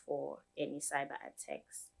prepared for any cyber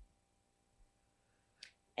attacks.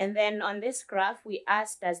 And then on this graph, we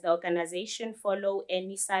asked, does the organization follow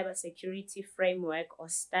any cybersecurity framework or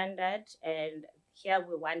standard? And here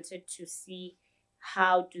we wanted to see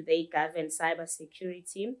how do they govern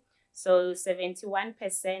cybersecurity. So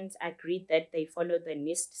 71% agreed that they follow the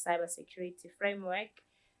NIST cybersecurity framework.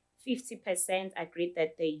 50% agreed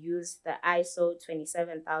that they use the ISO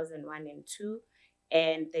 27001 and 2.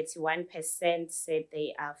 And 31% said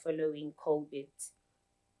they are following COBIT.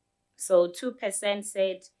 So 2%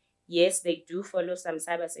 said, yes, they do follow some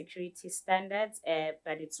cybersecurity standards,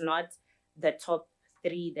 but it's not the top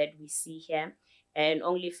 3 that we see here. And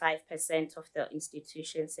only 5% of the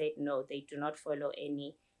institutions said, no, they do not follow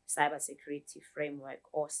any cybersecurity framework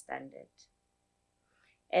or standard.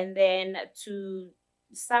 And then to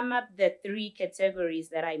sum up the 3 categories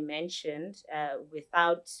that I mentioned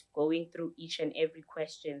without going through each and every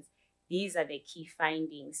question, these are the key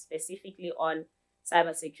findings specifically on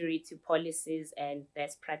cybersecurity policies and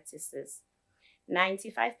best practices.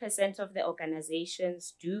 95% of the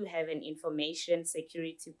organizations do have an information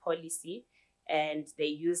security policy, and they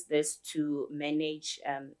use this to manage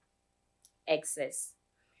access.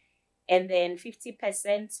 And then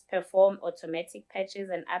 50% perform automatic patches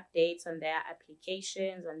and updates on their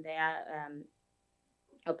applications, on their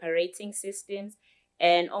operating systems,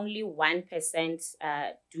 and only 1%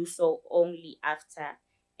 do so only after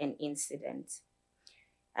an incident.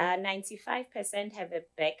 95% have a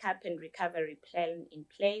backup and recovery plan in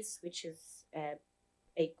place, which is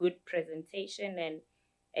a good presentation and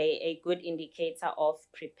a good indicator of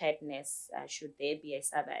preparedness. Should there be a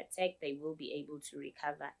cyber attack, they will be able to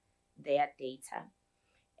recover their data.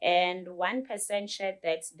 And 1% shared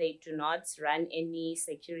that they do not run any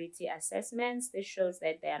security assessments. This shows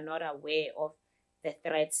that they are not aware of the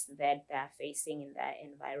threats that they are facing in their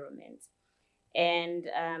environment. And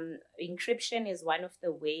encryption is one of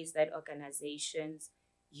the ways that organizations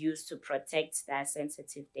use to protect their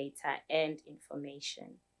sensitive data and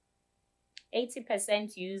information.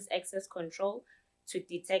 80% use access control to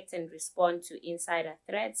detect and respond to insider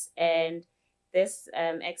threats, and this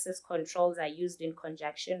access controls are used in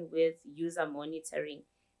conjunction with user monitoring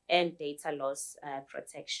and data loss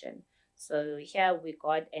protection. So here we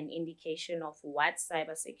got an indication of what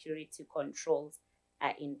cybersecurity controls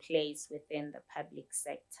are in place within the public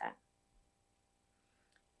sector.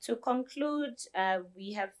 To conclude,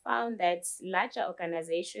 we have found that larger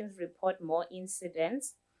organizations report more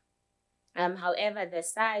incidents However, the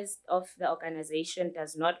size of the organization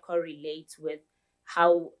does not correlate with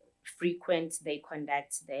how frequent they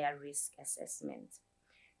conduct their risk assessment.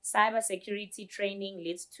 Cybersecurity training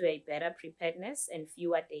leads to a better preparedness and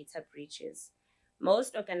fewer data breaches.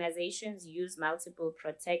 Most organizations use multiple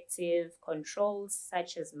protective controls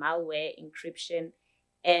such as malware, encryption,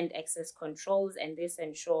 and access controls, and this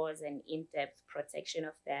ensures an in-depth protection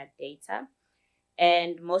of their data.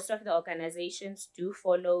 And most of the organizations do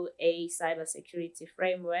follow a cybersecurity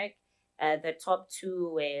framework. The top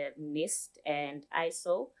two were NIST and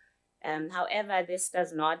ISO. However, this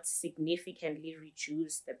does not significantly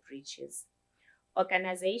reduce the breaches.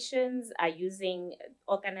 Organizations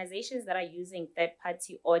that are using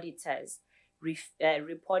third-party auditors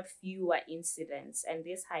report fewer incidents, and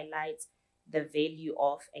this highlights the value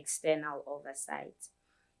of external oversight.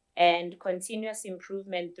 And continuous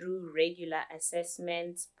improvement through regular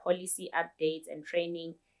assessments, policy updates, and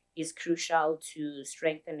training is crucial to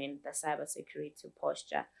strengthening the cybersecurity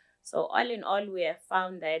posture. So all in all, we have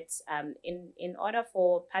found that in order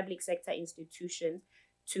for public sector institutions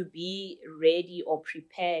to be ready or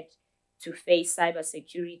prepared to face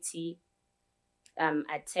cybersecurity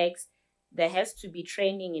attacks, there has to be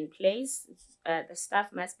training in place. The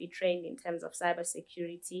staff must be trained in terms of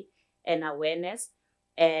cybersecurity and awareness,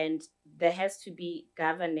 and there has to be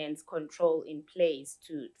governance control in place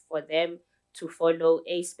for them to follow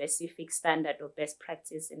a specific standard or best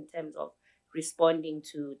practice in terms of responding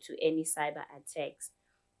to any cyber attacks.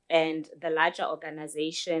 And the larger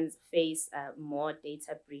organizations face more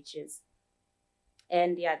data breaches.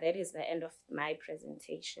 And yeah, that is the end of my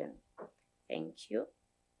presentation. Thank you.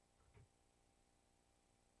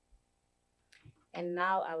 And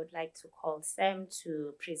now I would like to call Sam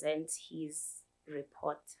to present his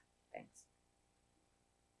report. Thanks.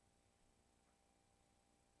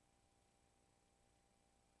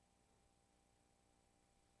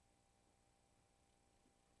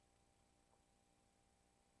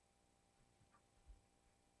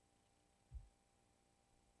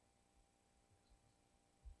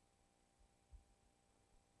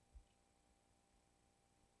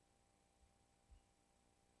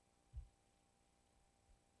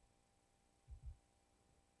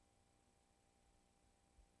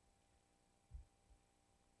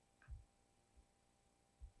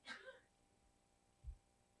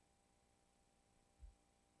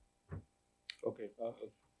 Okay,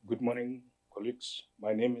 good morning, colleagues.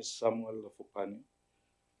 My name is Samuel Lafupane.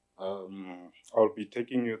 I'll be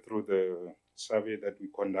taking you through the survey that we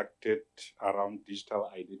conducted around digital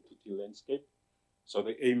identity landscape. So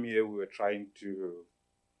the aim here, we were trying to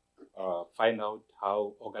find out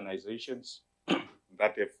how organizations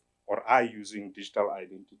that have or are using digital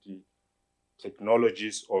identity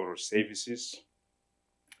technologies or services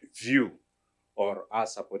view or are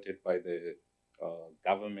supported by the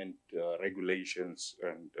government regulations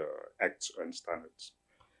and acts and standards.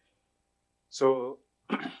 So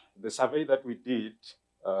the survey that we did,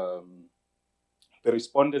 the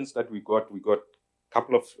respondents that we got a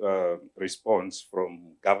couple of response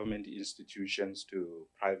from government institutions to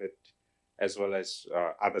private, as well as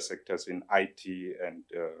other sectors in IT and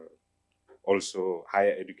also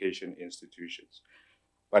higher education institutions.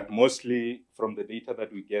 But mostly from the data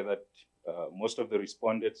that we gathered, most of the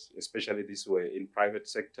respondents, especially these were in private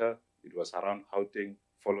sector, it was around Gauteng,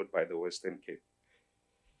 followed by the Western Cape.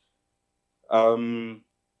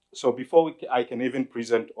 So before I can even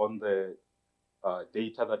present on the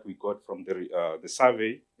data that we got from the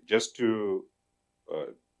survey, just to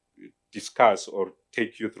discuss or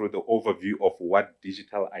take you through the overview of what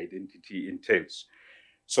digital identity entails.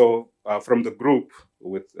 So from the group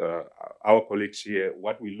with our colleagues here,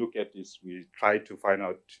 what we look at is we try to find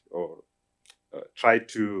out or try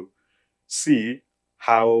to see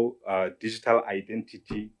how digital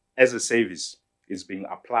identity as a service is being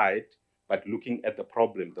applied, but looking at the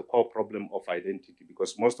problem, the core problem of identity,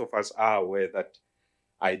 because most of us are aware that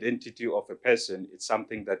identity of a person is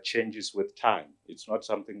something that changes with time. It's not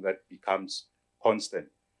something that becomes constant.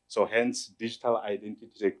 So hence digital identity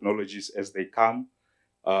technologies as they come,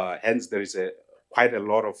 hence there is quite a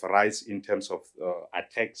lot of rise in terms of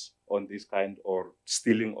attacks on this kind or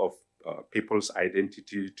stealing of people's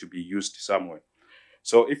identity to be used somewhere.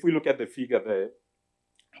 So if we look at the figure there,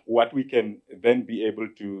 what we can then be able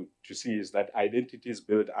to see is that identity is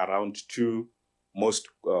built around two most,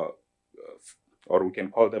 or we can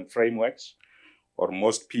call them frameworks, or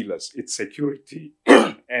most pillars. It's security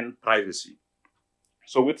and privacy.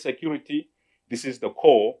 So with security, this is the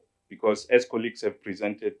core, because as colleagues have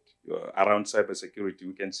presented around cybersecurity,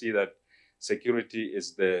 we can see that security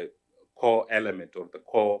is the core element or the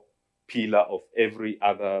core pillar of every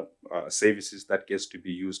other services that gets to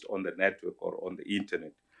be used on the network or on the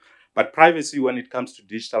internet. But privacy, when it comes to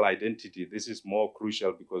digital identity, this is more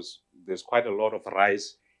crucial because there's quite a lot of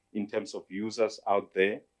rise in terms of users out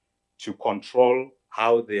there to control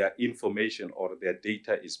how their information or their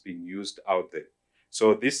data is being used out there.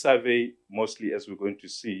 So this survey, mostly, as we're going to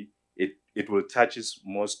see, it will touches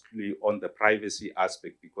mostly on the privacy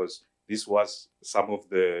aspect, because this was some of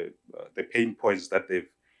the pain points that they've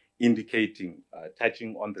indicating,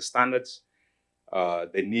 touching on the standards,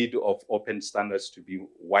 the need of open standards to be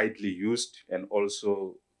widely used, and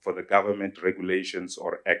also for the government regulations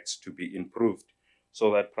or acts to be improved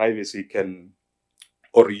so that privacy can,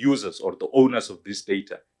 or users or the owners of this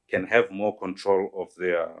data can have more control of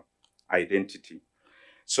their identity.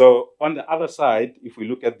 So on the other side, if we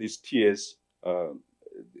look at these tiers,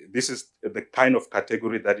 this is the kind of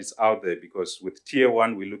category that is out there, because with tier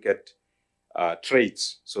 1, we look at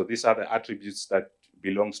traits. So these are the attributes that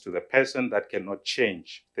belongs to the person that cannot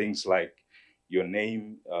change. Things like your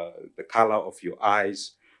name, the color of your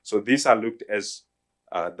eyes. So these are looked as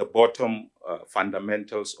the bottom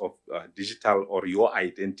fundamentals of digital or your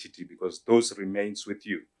identity, because those remains with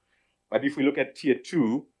you. But if we look at tier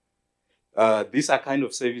 2, these are kind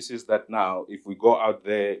of services that now, if we go out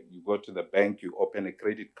there, you go to the bank, you open a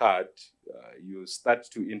credit card, you start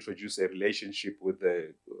to introduce a relationship with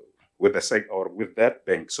that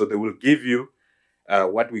bank. So they will give you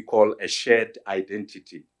what we call a shared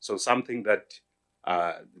identity. So something that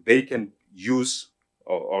they can use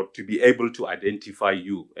or to be able to identify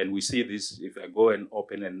you. And we see this if I go and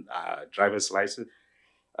open a driver's license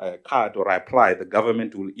card, or I apply, the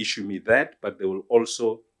government will issue me that, but they will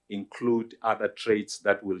also include other traits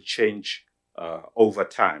that will change over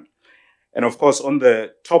time. And of course, on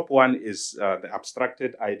the top one is the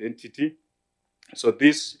abstracted identity. So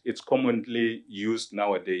this, it's commonly used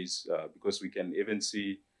nowadays because we can even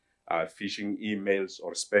see phishing emails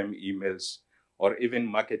or spam emails, or even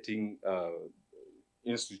marketing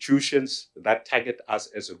institutions that target us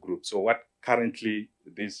as a group. So what currently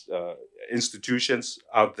these institutions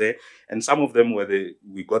out there, and some of them where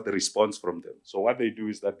we got the response from them. So what they do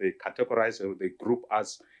is that they categorize, or they group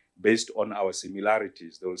us based on our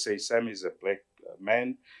similarities. They will say Sam is a black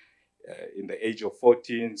man in the age of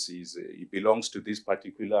 14, he belongs to this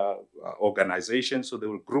particular organization. So they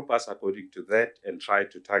will group us according to that and try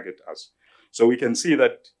to target us. So we can see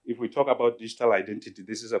that if we talk about digital identity,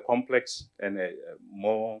 this is a complex and a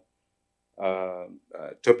more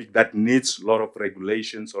topic that needs a lot of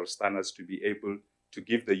regulations or standards to be able to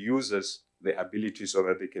give the users the ability so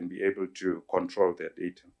that they can be able to control their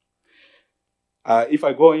data. If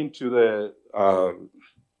I go into the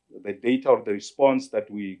data or the response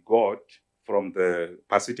that we got from the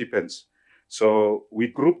participants, so we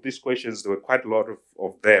grouped these questions. There were quite a lot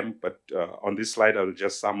of them, but on this slide, I will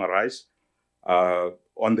just summarize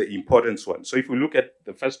on the importance one. So if we look at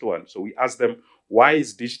the first one, so we asked them, why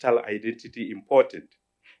is digital identity important?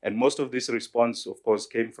 And most of this response, of course,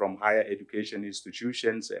 came from higher education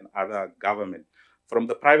institutions and other government. From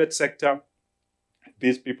the private sector,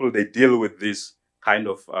 these people, they deal with this kind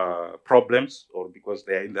of problems, or because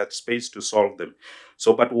they're in that space to solve them.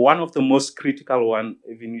 So, but one of the most critical one,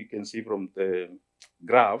 even you can see from the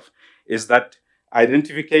graph, is that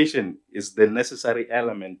identification is the necessary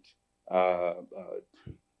element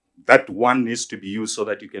that one needs to be used so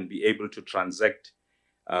that you can be able to transact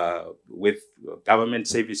with government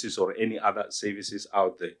services or any other services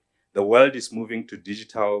out there. The world is moving to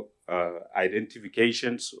digital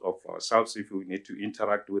identifications of ourselves if we need to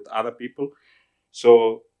interact with other people.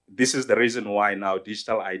 So this is the reason why now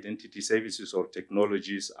digital identity services or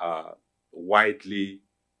technologies are widely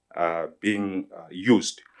being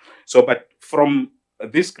used. So, but from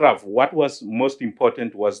this graph, what was most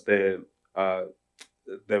important was the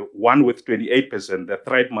one with 28%, the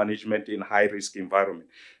threat management in high-risk environment.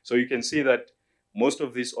 So you can see that most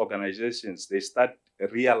of these organizations, they start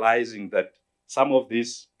realizing that some of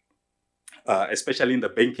these, especially in the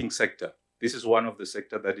banking sector, this is one of the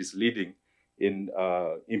sector that is leading in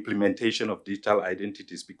implementation of digital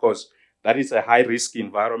identities, because that is a high-risk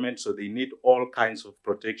environment, so they need all kinds of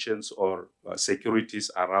protections or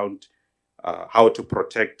securities around how to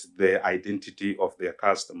protect the identity of their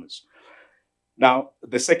customers. Now,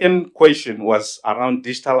 the second question was around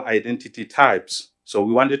digital identity types. So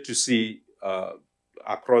we wanted to see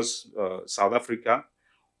across South Africa,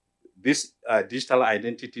 these digital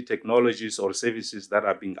identity technologies or services that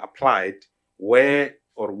are being applied, where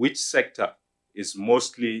or which sector is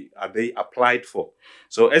mostly are they applied for.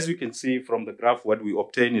 So as we can see from the graph, what we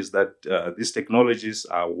obtain is that these technologies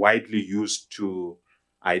are widely used to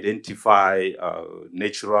identify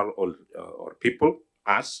natural or people,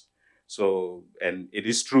 us. So, and it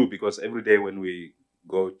is true because every day when we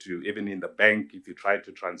go to, even in the bank, if you try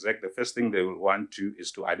to transact, the first thing they will want to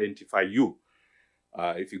is to identify you.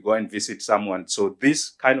 If you go and visit someone. So these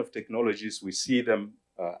kind of technologies, we see them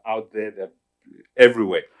out there, they're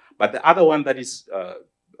everywhere. But the other one that is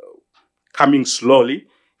coming slowly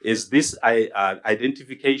is this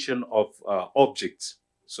identification of objects.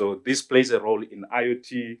 So this plays a role in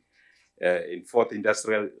IoT, in fourth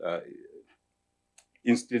industrial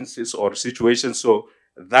instances or situations. So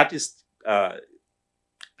that is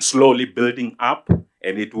slowly building up,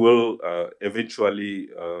 and it will eventually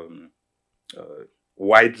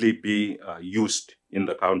widely be used in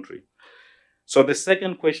the country. So the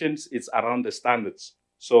second question is around the standards.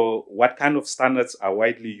 So what kind of standards are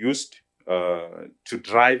widely used to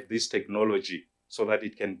drive this technology so that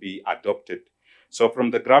it can be adopted? So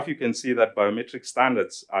from the graph, you can see that biometric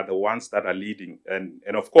standards are the ones that are leading. And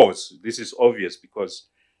of course, this is obvious because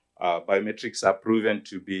biometrics are proven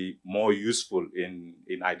to be more useful in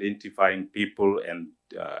identifying people, and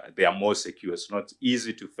they are more secure. It's not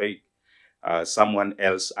easy to fake someone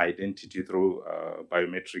else's identity through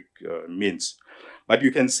biometric means. But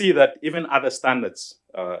you can see that even other standards,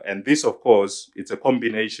 and this, of course, it's a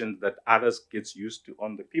combination that others gets used to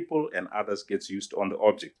on the people and others gets used to on the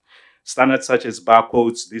object. Standards such as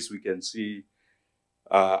barcodes, this we can see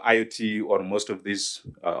IoT or most of these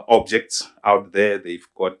objects out there, they've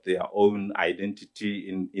got their own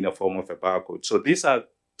identity in a form of a barcode. So these are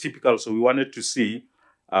typical. So we wanted to see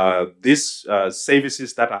these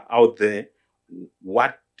services that are out there,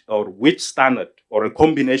 what or which standard or a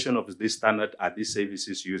combination of this standard are these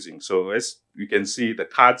services using. So as you can see, the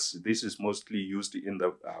cards, this is mostly used in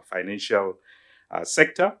the financial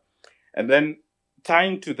sector. And then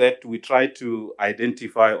tying to that, we try to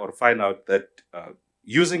identify or find out that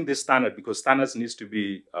using this standard, because standards needs to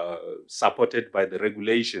be supported by the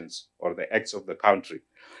regulations or the acts of the country.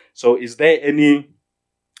 So is there any,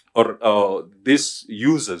 or these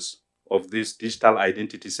users of these digital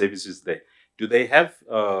identity services there, do they have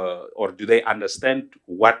or do they understand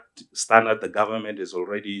what standard the government has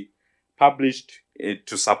already published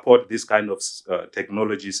to support this kind of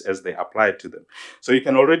technologies as they apply to them? So you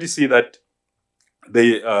can already see that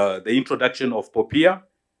the introduction of POPIA,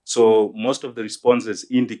 so most of the responses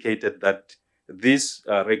indicated that this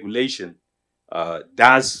regulation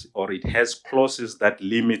does, or it has clauses that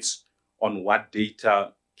limits on what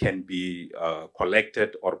data can be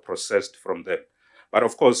collected or processed from them. But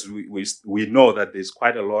of course, we know that there's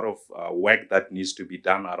quite a lot of work that needs to be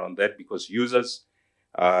done around that, because users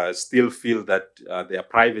still feel that their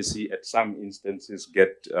privacy at some instances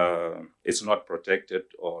it's not protected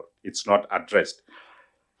or it's not addressed.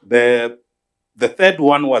 The third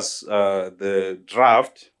one was the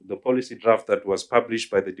policy draft that was published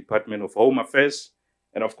by the Department of Home Affairs.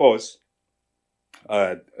 And of course,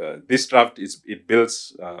 this draft it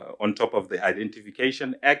builds on top of the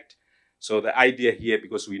Identification Act. So the idea here,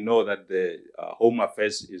 because we know that the Home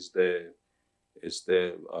Affairs is the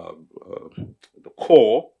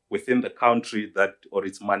core within the country that, or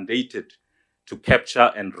it's mandated to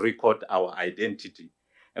capture and record our identity.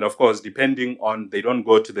 And of course, depending on, they don't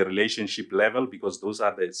go to the relationship level, because those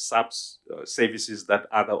are the services that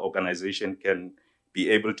other organizations can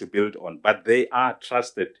be able to build on. But they are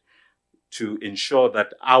trusted to ensure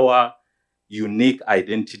that our unique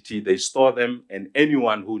identity, they store them, and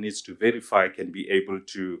anyone who needs to verify can be able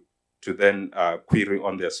to then query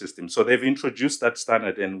on their system. So they've introduced that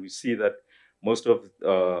standard, and we see that most of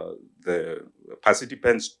the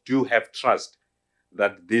participants do have trust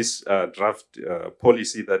that this draft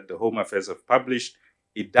policy that the Home Affairs have published,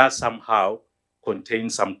 it does somehow contain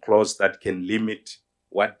some clause that can limit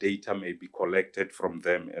what data may be collected from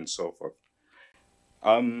them and so forth.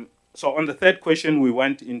 So on the third question, we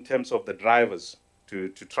went in terms of the drivers to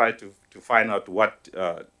try to find out what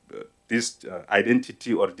this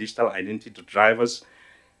identity or digital identity drivers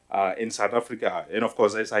in South Africa are. And of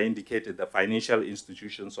course, as I indicated, the financial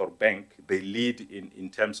institutions or bank, they lead in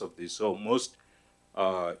terms of this. So most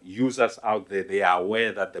users out there, they are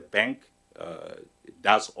aware that the bank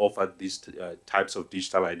does offer these types of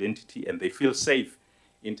digital identity, and they feel safe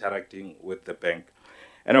interacting with the bank.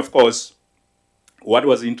 And of course, what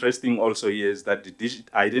was interesting also here is that the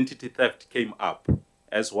identity theft came up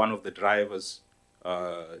as one of the drivers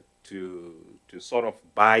to sort of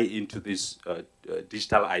buy into this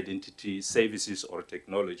digital identity services or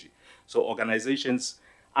technology. So organizations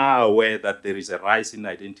are aware that there is a rise in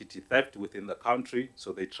identity theft within the country,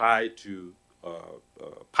 so they try to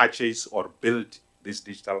purchase or build these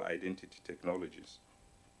digital identity technologies.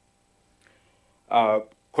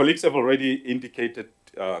 Colleagues have already indicated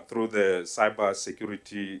through the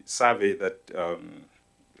cybersecurity survey that,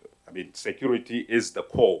 I mean, security is the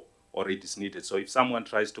core, or it is needed. So if someone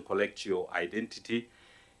tries to collect your identity,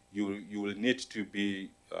 you will need to be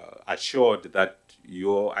assured that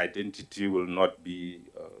your identity will not be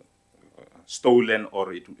stolen,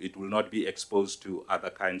 or it will not be exposed to other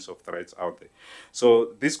kinds of threats out there. So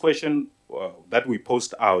this question that we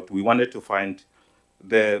posed out, we wanted to find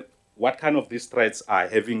what kind of these threats are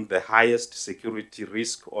having the highest security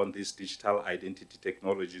risk on these digital identity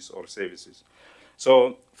technologies or services.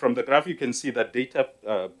 So from the graph, you can see that data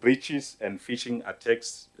breaches and phishing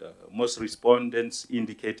attacks, most respondents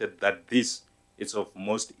indicated that this is of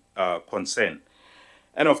most concern.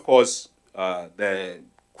 And of course, the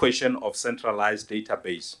question of centralized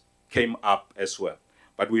database came up as well.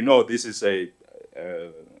 But we know this is a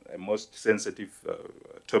most sensitive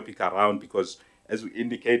topic around, because as we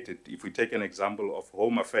indicated, if we take an example of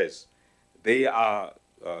Home Affairs, they are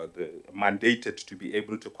mandated to be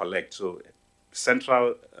able to collect. So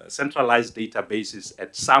centralized databases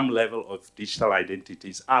at some level of digital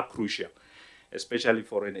identities are crucial, especially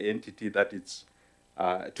for an entity that it's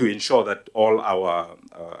to ensure that all our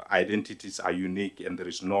identities are unique and there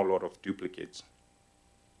is no lot of duplicates.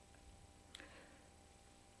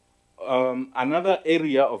 Another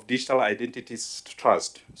area of digital identity is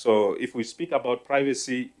trust. So if we speak about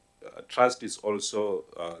privacy, trust is also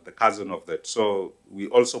the cousin of that. So we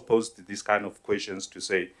also posed these kind of questions to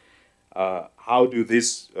say, how do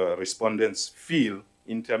these respondents feel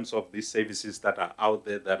in terms of these services that are out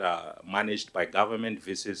there that are managed by government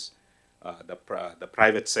versus the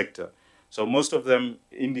private sector? So most of them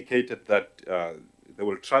indicated that they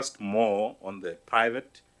will trust more on the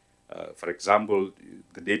private. For example,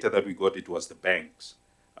 the data that we got, it was the banks,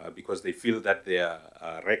 because they feel that their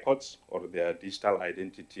records or their digital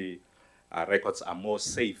identity records are more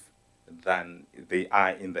safe than they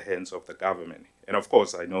are in the hands of the government. And of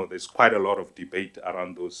course, I know there's quite a lot of debate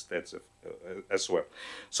around those stats as well.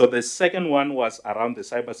 So the second one was around the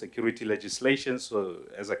cybersecurity legislation. So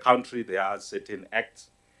as a country, there are certain acts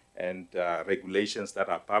and regulations that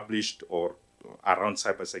are published or around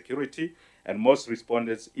cybersecurity. And most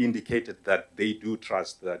respondents indicated that they do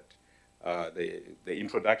trust that the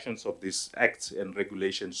introductions of these acts and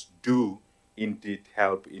regulations do indeed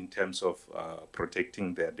help in terms of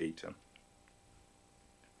protecting their data.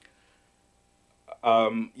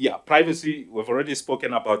 Yeah, privacy, we've already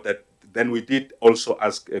spoken about that. Then we did also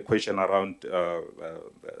ask a question around,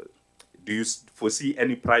 do you foresee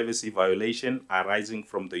any privacy violation arising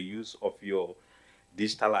from the use of your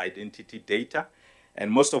digital identity data?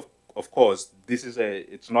 And most of course, this is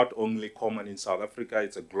it's not only common in South Africa,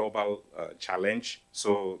 it's a global challenge.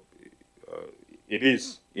 So it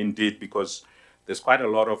is indeed, because there's quite a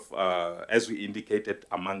lot of, as we indicated,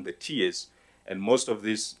 among the tiers, and most of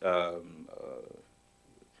these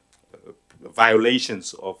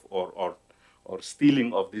violations of or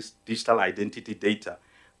stealing of this digital identity data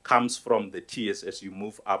comes from the tiers as you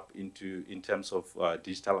move up in terms of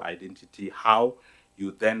digital identity, how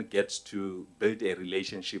you then get to build a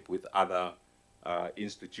relationship with other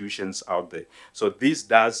institutions out there. So this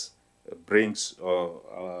does brings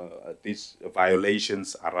these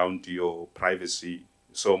violations around your privacy.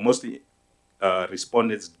 So mostly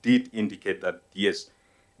respondents did indicate that yes,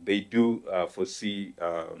 they do foresee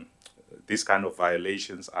these kind of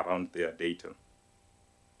violations around their data.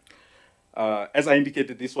 As I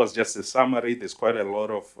indicated, this was just a summary. There's quite a lot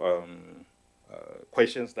of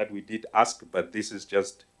questions that we did ask, but this is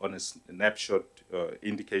just on a snapshot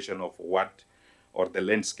indication of what, or the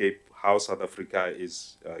landscape, how South Africa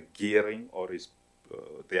is gearing or is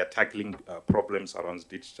they are tackling problems around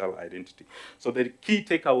digital identity. So the key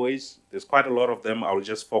takeaways, there's quite a lot of them. I'll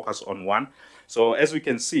just focus on one. So as we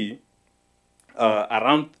can see,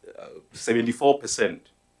 around 74%,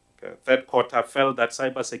 third quarter, felt that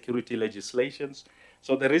cybersecurity legislations.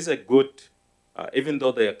 So there is a good, even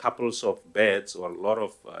though there are couples of bads or a lot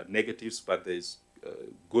of negatives, but there's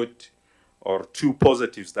good or two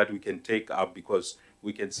positives that we can take up, because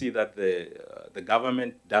we can see that the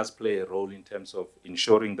government does play a role in terms of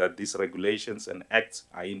ensuring that these regulations and acts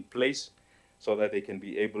are in place so that they can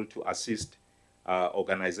be able to assist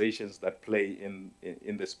organizations that play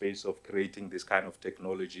in the space of creating this kind of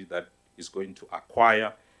technology that is going to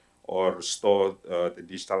acquire or store the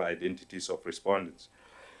digital identities of respondents.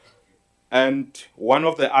 And one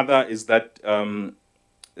of the other is that,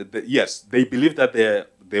 yes, they believe that there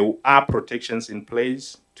are protections in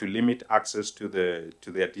place to limit access to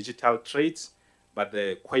their digital traits, but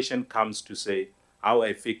the question comes to say, how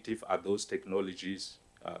effective are those technologies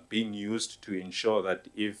being used to ensure that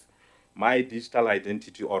if my digital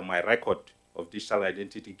identity or my record of digital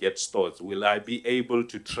identity gets stored, will I be able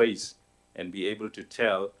to trace and be able to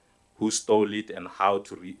tell who stole it and how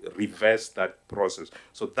to reverse that process?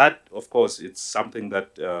 So that, of course, it's something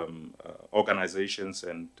that organizations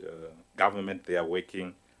and government, they are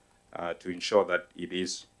working to ensure that it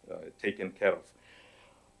is taken care of.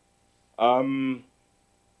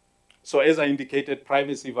 So as I indicated,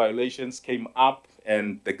 privacy violations came up,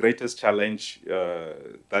 and the greatest challenge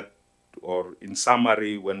or in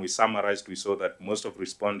summary, when we summarized, we saw that most of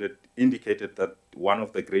respondents indicated that one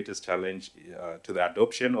of the greatest challenge to the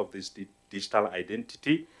adoption of this digital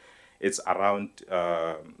identity is around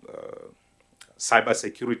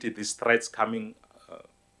cybersecurity, these threats coming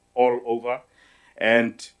all over,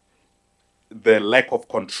 and the lack of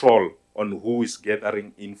control on who is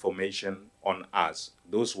gathering information on us.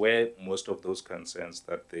 Those were most of those concerns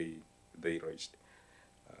that they raised.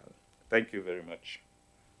 Thank you very much.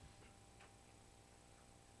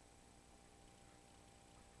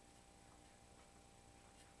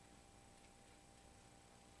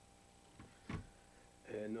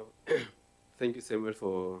 No, thank you, Samuel,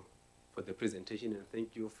 for the presentation, and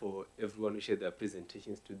thank you for everyone who shared their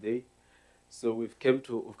presentations today. So we've come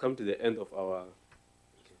to the end of our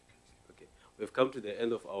we've come to the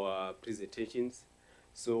end of our presentations.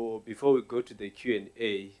 So before we go to the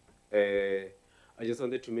Q&A, I just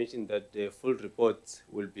wanted to mention that the full report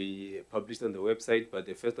will be published on the website, but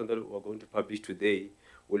the first one that we're going to publish today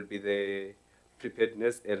will be the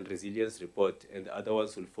preparedness and resilience report, and the other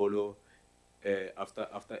ones will follow after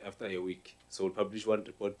a week. So we'll publish one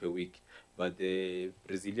report per week, but the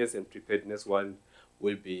resilience and preparedness one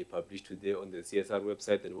will be published today on the CSIR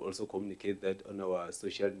website, and we'll also communicate that on our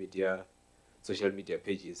social media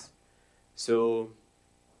pages. So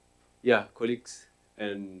yeah, colleagues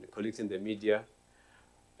in the media,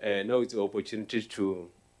 now it's an opportunity to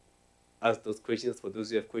ask those questions. For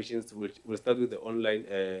those who have questions, we'll start with the online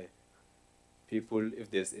people.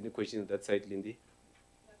 If there's any questions on that side, Lindy.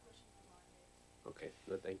 Okay,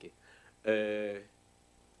 no, thank you.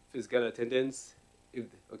 Physical attendance,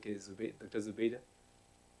 okay, Dr. Zubeida.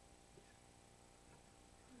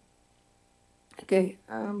 Okay,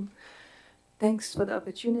 thanks for the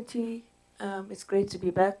opportunity. It's great to be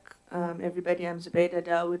back. Everybody, I'm Zubeida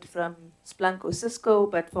Dawood from Splunk or Cisco,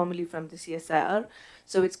 but formerly from the CSIR.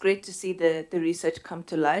 So it's great to see the research come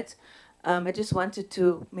to light. I just wanted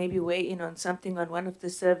to maybe weigh in on something on one of the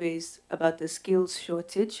surveys about the skills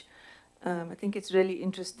shortage. I think it's really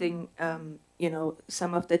interesting,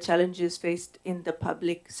 some of the challenges faced in the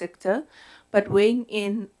public sector, but weighing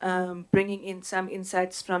in, bringing in some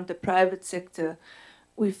insights from the private sector,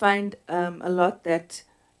 we find a lot that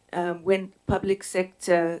when public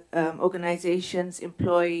sector organizations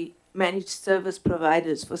employ managed service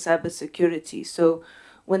providers for cybersecurity, so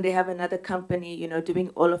when they have another company,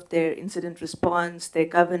 doing all of their incident response, their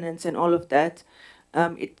governance and all of that,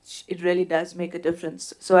 it really does make a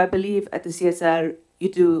difference. So I believe at the CSIR, you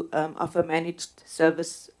do offer managed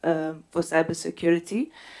service for cybersecurity.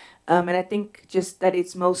 And I think just that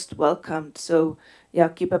it's most welcomed. So yeah,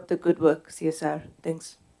 keep up the good work, CSIR.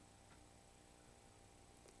 Thanks.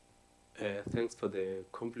 Thanks for the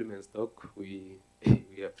compliments, Doc. We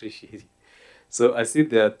appreciate it. So I see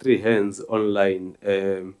there are 3 hands online.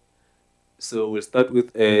 So we'll start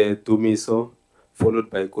with Tumiso, followed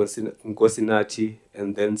by Nkosinati,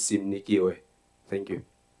 and then Simnikiwe. Thank you.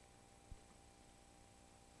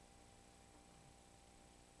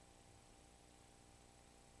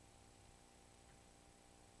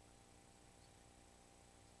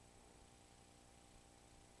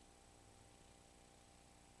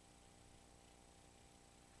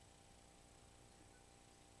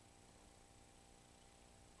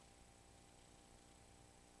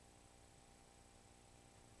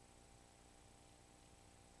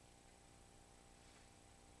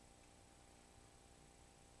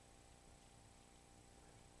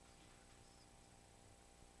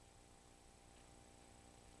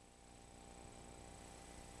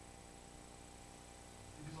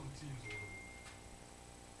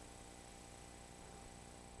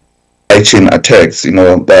 chain attacks,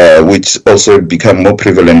 which also become more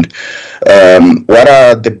prevalent. What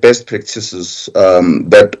are the best practices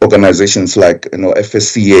that organizations like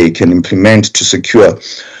FSCA can implement to secure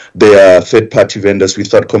their third-party vendors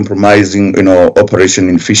without compromising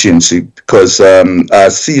operation efficiency? Because I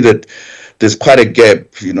see that there's quite a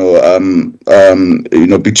gap,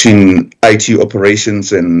 between IT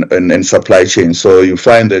operations and supply chain. So you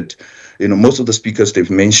find that most of the speakers, they've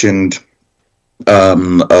mentioned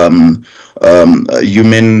human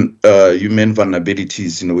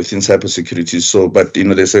vulnerabilities, within cybersecurity. So, but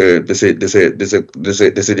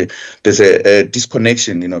there's a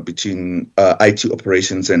disconnection, between IT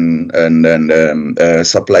operations and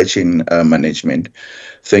supply chain management.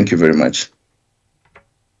 Thank you very much.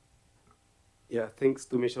 Yeah, thanks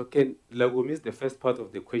to Misho. We missed the first part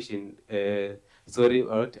of the question. Sorry, I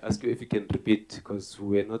want to ask you if you can repeat, because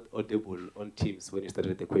we were not audible on Teams when you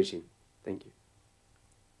started the question. Thank you.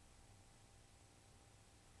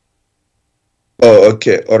 Oh,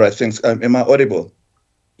 okay. All right. Thanks. Am I audible?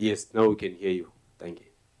 Yes, now we can hear you. Thank you.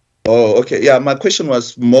 Oh, okay. Yeah, my question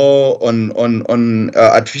was more on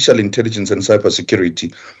artificial intelligence and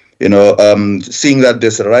cybersecurity. Seeing that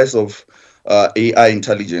there's a rise of AI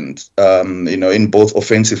intelligence, in both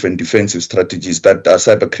offensive and defensive strategies that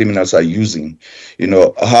cyber criminals are using.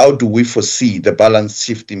 How do we foresee the balance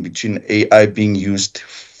shifting between AI being used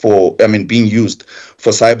for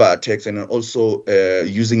cyber attacks, and also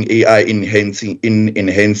using AI enhancing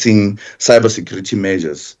cybersecurity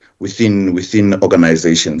measures within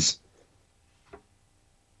organizations?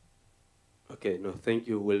 Okay, no, thank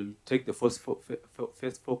you. We'll take the first four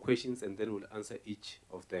questions, and then we'll answer each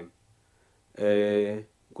of them.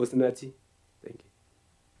 Nkosinathi, thank you.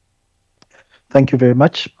 Thank you very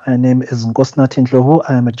much. My name is Nkosinathi Ndlovu.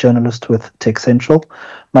 I am a journalist with Tech Central.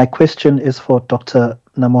 My question is for Dr.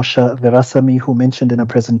 Namosha Virasamy, who mentioned in a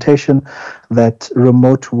presentation that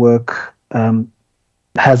remote work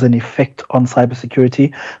has an effect on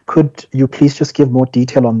cybersecurity. Could you please just give more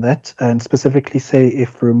detail on that, and specifically say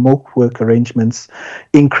if remote work arrangements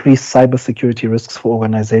increase cybersecurity risks for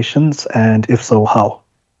organizations, and if so, how?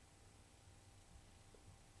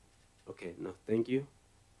 Okay, no, thank you.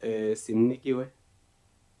 Simnikiwe.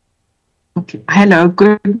 Okay. Hello,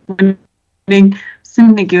 good morning.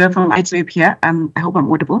 Simnikiwe from ITWeb here. I hope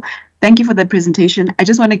I'm audible. Thank you for the presentation. I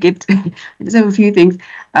just want to get, I just have a few things.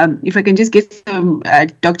 If I can just get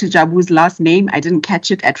Dr. Jabu's last name, I didn't catch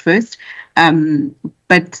it at first.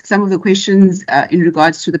 But some of the questions in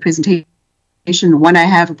regards to the presentation, one I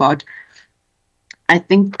have about, I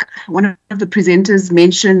think one of the presenters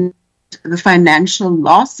mentioned the financial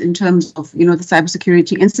loss in terms of, the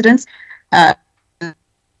cybersecurity incidents.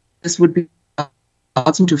 This would be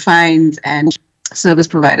relating to fines and service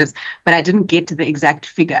providers, but I didn't get to the exact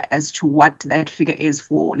figure as to what that figure is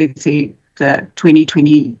for, let's say, the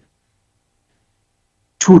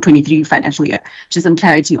 2022-23 financial year. Just some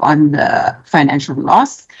clarity on the financial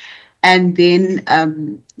loss. And then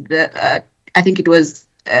I think it was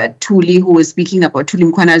Thuli who was speaking about,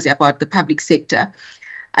 Thuli Mkhwanazi, about the public sector.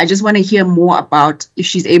 I just want to hear more about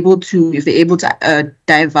if they're able to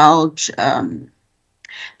divulge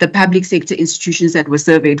the public sector institutions that were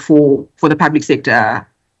surveyed for the public sector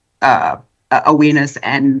awareness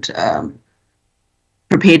and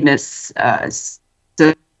preparedness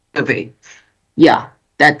survey. Yeah,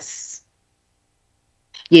 that's,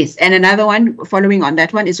 yes. And another one following on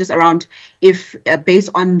that one is just around if based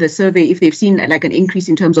on the survey, if they've seen like an increase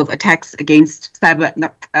in terms of attacks against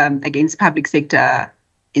against public sector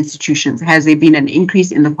institutions. Has there been an increase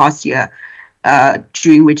in the past year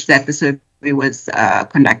during which that the survey was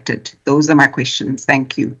conducted? Those are my questions.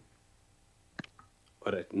 Thank you.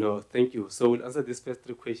 All right. No, thank you. So we'll answer these first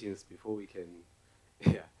three questions before we can.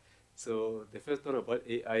 Yeah. So the first one about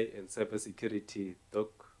AI and cybersecurity. Doc,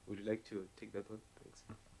 would you like to take that one? Thanks.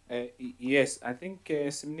 Yes, I think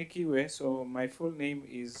Simnikiwe. So my full name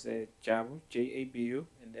is Jabu, Jabu,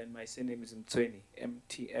 and then my surname is Mtsweni,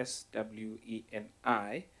 Mtsweni.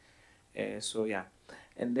 So yeah,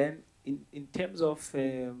 and then in terms of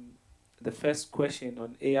the first question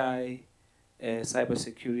on AI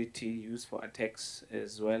cybersecurity used for attacks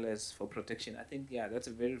as well as for protection, I think, yeah, that's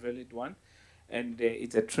a very valid one. And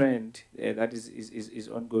it's a trend that is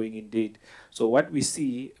ongoing indeed. So what we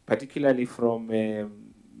see, particularly from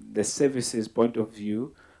the services point of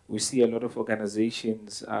view, we see a lot of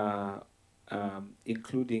organizations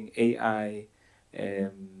including AI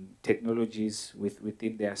technologies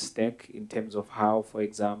within their stack in terms of how, for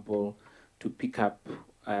example, to pick up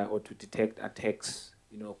or to detect attacks,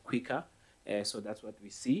 quicker. So that's what we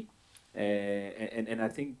see. And I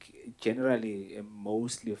think generally,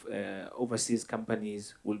 mostly overseas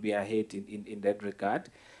companies will be ahead in that regard,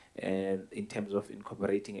 in terms of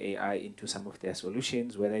incorporating AI into some of their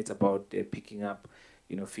solutions, whether it's about picking up,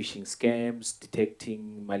 phishing scams,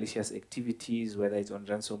 detecting malicious activities, whether it's on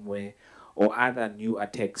ransomware or other new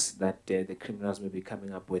attacks that the criminals may be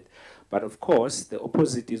coming up with. But of course, the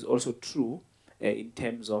opposite is also true in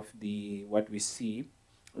terms of what we see,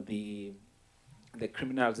 the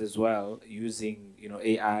criminals as well using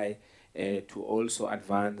AI to also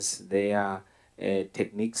advance their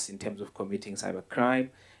techniques in terms of committing cybercrime.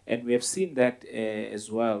 And we have seen that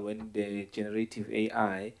as well when the generative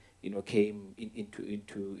AI came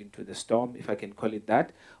into the storm, if I can call it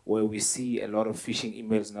that, where we see a lot of phishing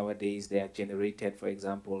emails nowadays. They are generated, for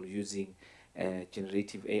example, using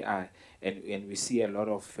generative AI, and we see a lot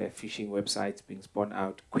of phishing websites being spun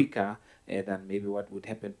out quicker than maybe what would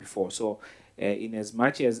happen before. So in as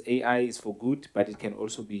much as AI is for good, but it can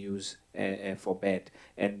also be used for bad.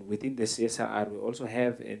 And within the CSIR, we also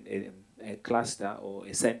have a cluster, or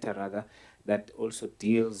a center rather, that also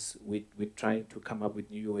deals with trying to come up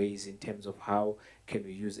with new ways in terms of how can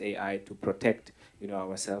we use AI to protect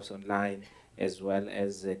ourselves online, as well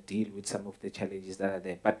as deal with some of the challenges that are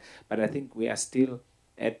there. But I think we are still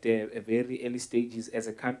at a very early stages as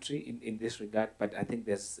a country in this regard. But I think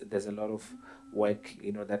there's a lot of work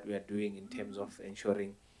that we are doing in terms of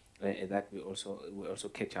ensuring that we also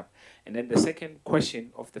catch up. And then the second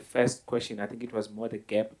question of the first question, I think it was more the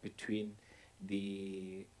gap between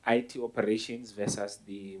the IT operations versus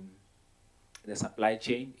the supply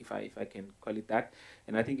chain, if I can call it that.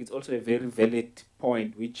 And I think it's also a very valid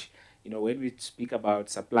point, which when we speak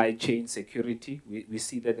about supply chain security, we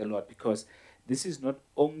see that a lot, because this is not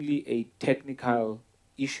only a technical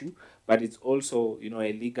issue, but it's also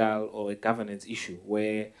a legal or a governance issue,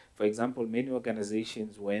 where, for example, many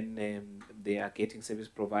organizations, when they are getting service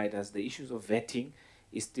providers, the issues of vetting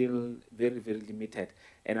is still very, very limited.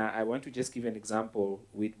 And I want to just give an example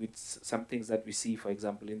with some things that we see, for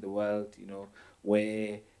example, in the world,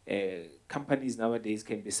 where companies nowadays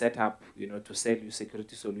can be set up, to sell you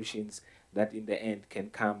security solutions that in the end can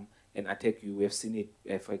come and attack you. We have seen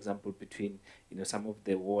it, for example, between some of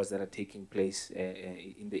the wars that are taking place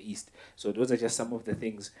in the East. So those are just some of the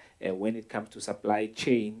things when it comes to supply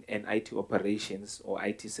chain and IT operations or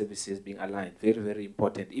IT services being aligned. Very, very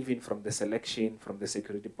important, even from the selection, from the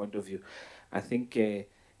security point of view. I think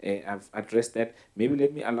I've addressed that. Maybe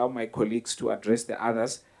let me allow my colleagues to address the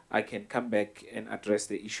others. I can come back and address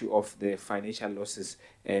the issue of the financial losses,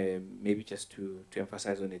 maybe just to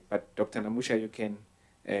emphasize on it. But Dr. Namusha, you can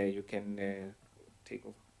take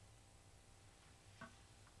over.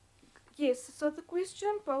 Yes, so the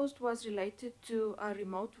question posed was related to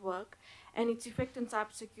remote work and its effect on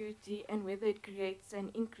cybersecurity, and whether it creates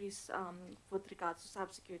an increase with regards to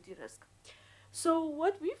cybersecurity risk. So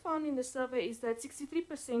what we found in the survey is that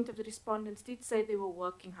 63% of the respondents did say they were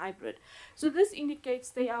working hybrid. So this indicates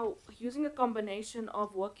they are using a combination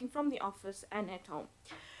of working from the office and at home.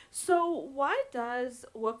 So why does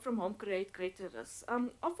work from home create greater risks?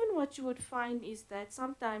 Often what you would find is that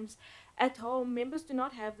sometimes at home, members do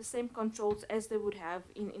not have the same controls as they would have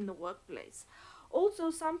in the workplace.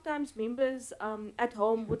 Also, sometimes members at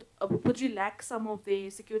home would relax some of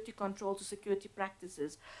their security controls or security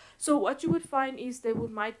practices. So what you would find is they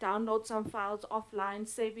might download some files offline,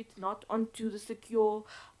 save it not onto the secure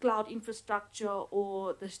cloud infrastructure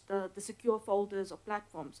or the secure folders or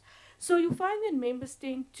platforms. So you find that members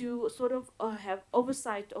tend to sort of have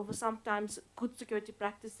oversight over sometimes good security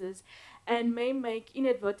practices, and may make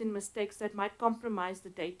inadvertent mistakes that might compromise the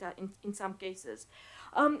data in some cases.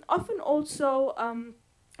 Often also,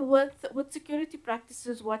 with security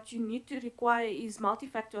practices, what you need to require is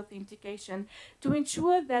multi-factor authentication to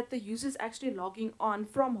ensure that the users actually logging on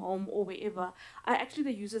from home or wherever are actually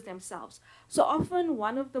the users themselves. So often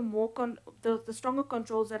one of the more the stronger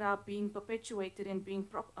controls that are being perpetuated and being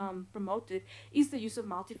promoted is the use of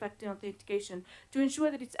multi-factor authentication to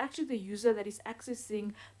ensure that it's actually the user that is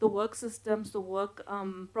accessing the work systems, the work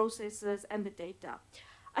processes, and the data.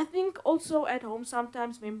 I think also at home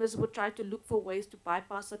sometimes members would try to look for ways to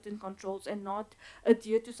bypass certain controls and not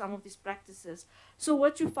adhere to some of these practices. So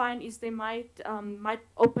what you find is they might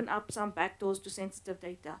open up some backdoors to sensitive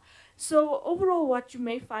data. So overall what you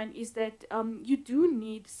may find is that you do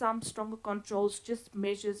need some stronger controls, just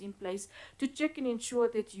measures in place to check and ensure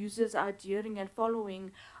that users are adhering and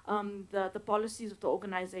following the policies of the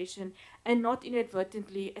organization, and not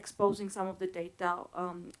inadvertently exposing some of the data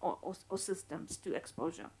or systems to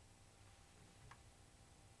exposure.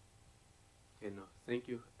 Okay, no, thank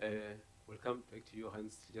you. We'll come back to you,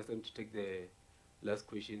 Hans. Just going to take the last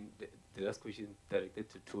question, the last question directed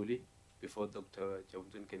to Tuli, before Dr.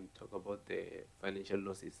 Johnson can talk about the financial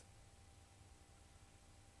losses.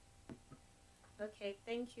 Okay,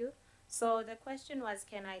 thank you. So the question was,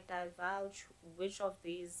 can I divulge which of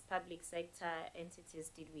these public sector entities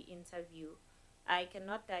did we interview? I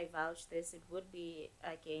cannot divulge this. It would be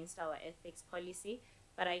against our ethics policy,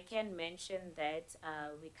 but I can mention that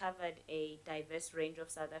we covered a diverse range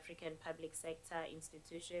of South African public sector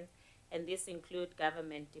institutions, and this include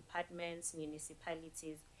government departments,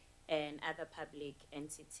 municipalities, and other public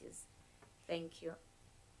entities. Thank you.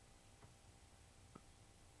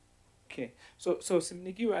 Okay, so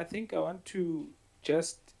Simnikiwe, I think I want to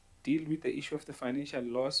just deal with the issue of the financial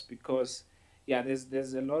loss because, yeah,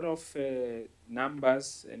 there's a lot of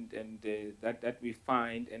numbers and that we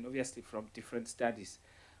find, and obviously from different studies,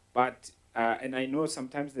 but and I know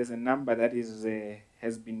sometimes there's a number that is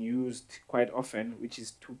has been used quite often, which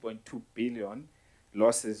is 2.2 billion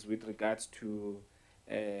losses with regards to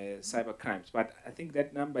cyber crimes, but I think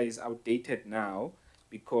that number is outdated now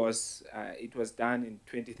because it was done in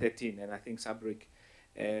 2013, and I think Cybercrime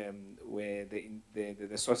were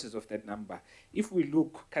the sources of that number. If we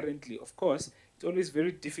look currently, of course, it's always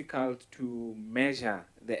very difficult to measure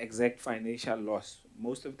the exact financial loss.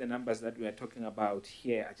 Most of the numbers that we are talking about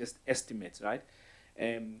here are just estimates, right?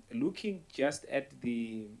 Looking just at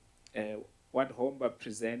the what Homba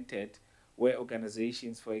presented, where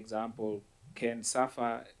organizations, for example, can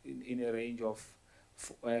suffer in a range of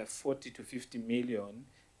 40 to 50 million.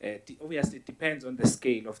 Obviously, it depends on the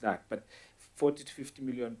scale of that, but 40 to 50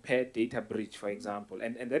 million per data breach, for example.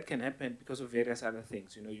 And that can happen because of various other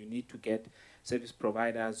things. You know, you need to get service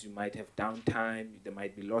providers, you might have downtime, there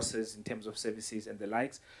might be losses in terms of services and the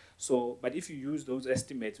likes. So, but if you use those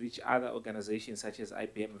estimates, which other organizations such as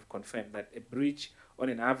IBM have confirmed, that a breach on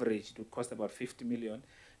an average it would cost about 50 million.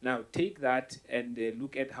 Now, take that and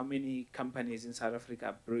look at how many companies in South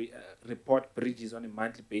Africa report breaches on a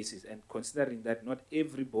monthly basis, and considering that not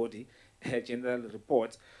everybody generally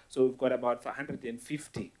reports, so we've got about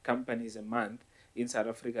 150 companies a month in South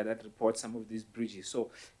Africa that report some of these breaches. So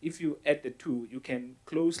if you add the two, you can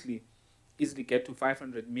easily get to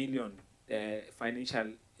 500 million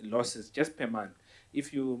financial losses just per month.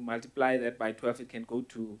 If you multiply that by 12, it can go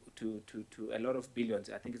to a lot of billions.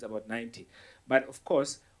 I think it's about 90. But of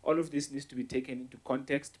course, all of this needs to be taken into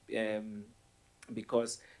context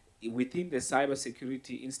because within the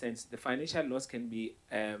cybersecurity instance, the financial loss can be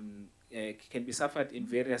suffered in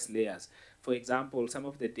various layers. For example, some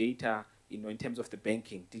of the data, in terms of the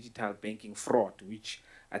banking, digital banking fraud, which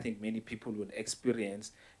I think many people will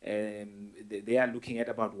experience, they are looking at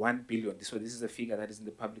about 1 billion. So this is a figure that is in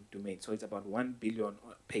the public domain. So it's about 1 billion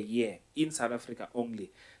per year in South Africa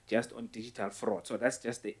only, just on digital fraud. So that's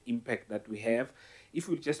just the impact that we have. If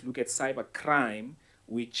we just look at cybercrime,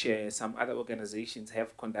 which some other organizations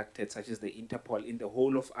have conducted, such as the Interpol, in the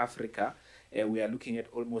whole of Africa, we are looking at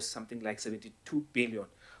almost something like 72 billion,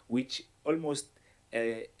 which almost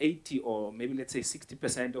 80 or maybe let's say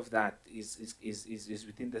 60% of that is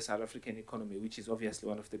within the South African economy, which is obviously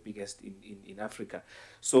one of the biggest in Africa.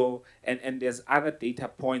 So, and there's other data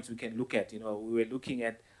points we can look at. We were looking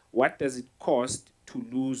at what does it cost to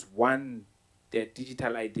lose the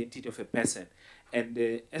digital identity of a person. And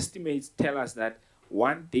the estimates tell us that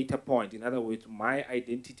one data point, in other words, my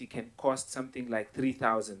identity can cost something like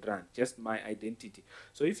 3,000 rand, just my identity.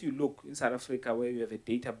 So if you look in South Africa, where you have a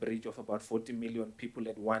data breach of about 40 million people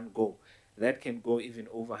at one go, that can go even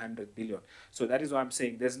over 100 billion. So that is why I'm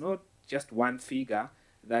saying there's not just one figure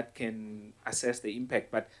that can assess the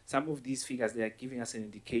impact, but some of these figures, they are giving us an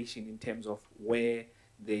indication in terms of where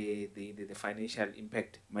the financial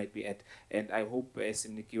impact might be at. And I hope,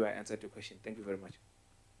 Simnikiwe, I answered your question. Thank you very much.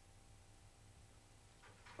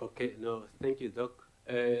 Okay, no, thank you, Doc.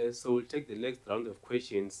 So we'll take the next round of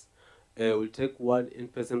questions. We'll take one in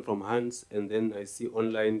person from Hans, and then I see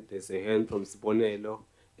online there's a hand from Sibonelo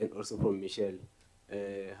and also from Michelle.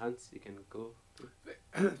 Hans, you can go.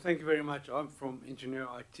 Thank you very much. I'm from Engineer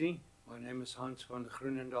IT. My name is Hans van der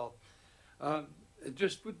Groenendaal. It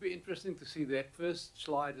just would be interesting to see that first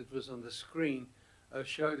slide that was on the screen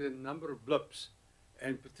showed a number of blips,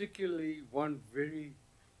 and particularly one very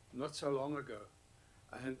not so long ago.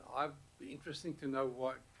 And I'd be interesting to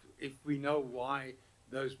know if we know why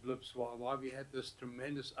those blips, why we had this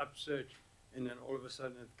tremendous upsurge and then all of a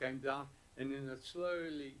sudden it came down and then it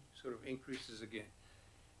slowly sort of increases again.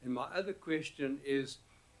 And my other question is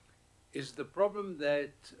the problem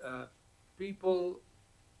that people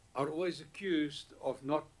are always accused of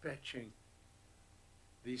not patching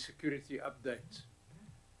the security updates.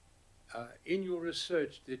 In your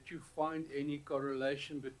research, did you find any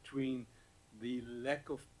correlation between the lack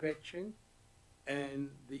of patching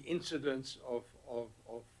and the incidence of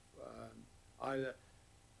either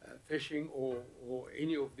phishing or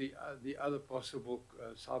any of the other possible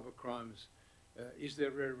cyber crimes? Is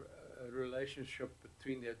there a relationship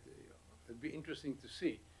between that? It'd be interesting to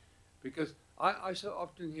see, because I so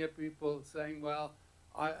often hear people saying, well,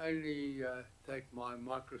 I only take my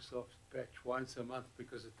Microsoft patch once a month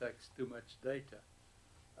because it takes too much data.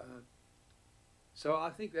 So I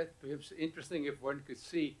think that perhaps interesting if one could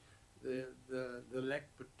see the lack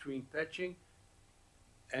between patching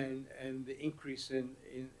and the increase in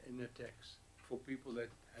attacks for people that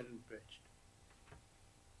hadn't patched.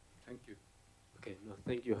 Thank you. Okay, no,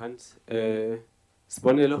 thank you, Hans.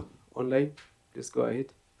 Sponelo, online, please go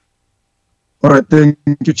ahead. All right, thank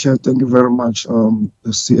you, Chair. Thank you very much, the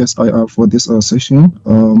CSIR, for this session.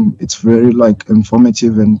 It's very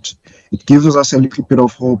informative, and it gives us a little bit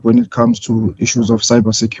of hope when it comes to issues of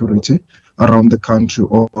cybersecurity around the country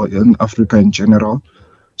or in Africa in general.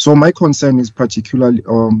 So my concern is particularly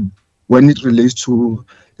when it relates to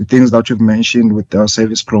the things that you've mentioned with the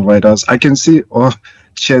service providers. I can see,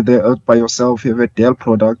 Chair, there by yourself, you have a Dell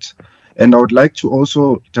product. And I would like to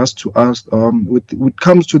also just to ask, when it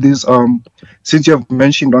comes to this, since you have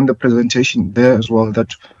mentioned on the presentation there as well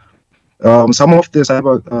that some of the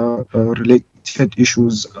cyber related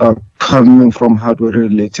issues are coming from hardware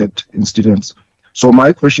related incidents. So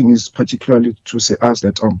my question is particularly to say us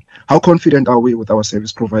that how confident are we with our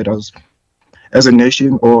service providers as a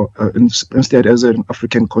nation, or instead as an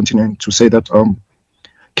African continent, to say that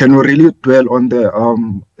can we really dwell on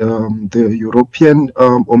the European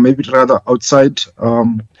or maybe rather outside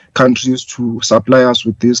countries to supply us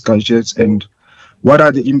with these gadgets, and what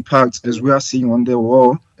are the impacts as we are seeing on the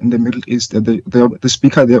war in the Middle East? The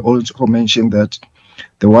speaker there also mentioned that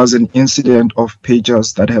there was an incident of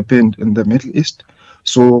pagers that happened in the Middle East.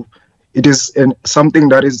 So it is something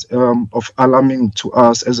that is of alarming to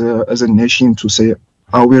us as a nation to say,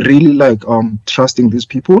 are we really trusting these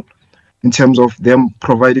people in terms of them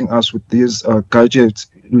providing us with these gadgets?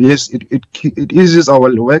 Yes, it eases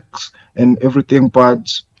our works and everything, but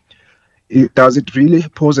does it really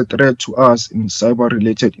pose a threat to us in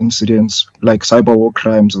cyber-related incidents like cyber war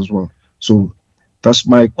crimes as well? So that's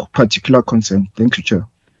my particular concern. Thank you, Chair.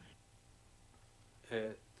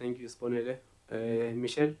 Thank you, Sponele.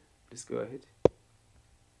 Michelle, please go ahead.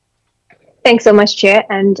 Thanks so much, Chair,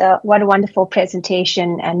 and what a wonderful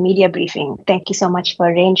presentation and media briefing. Thank you so much for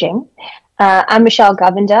arranging. I'm Michelle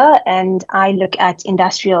Govender, and I look at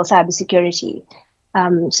industrial cybersecurity.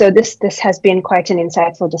 So this has been quite an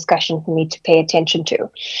insightful discussion for me to pay attention to.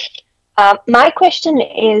 My question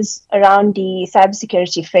is around the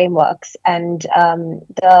cybersecurity frameworks and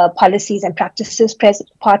the policies and practices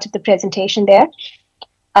part of the presentation there.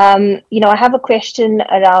 I have a question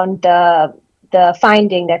around the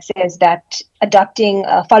finding that says that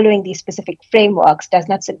following these specific frameworks does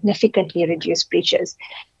not significantly reduce breaches.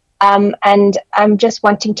 And I'm just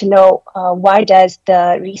wanting to know, why does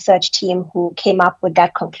the research team who came up with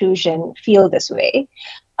that conclusion feel this way?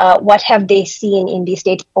 What have they seen in these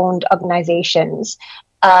state-owned organizations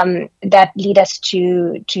that lead us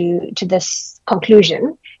to this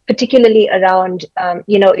conclusion? Particularly around,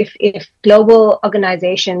 if global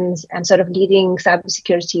organizations and sort of leading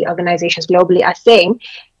cybersecurity organizations globally are saying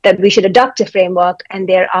that we should adopt a framework and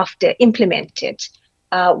thereafter implement it,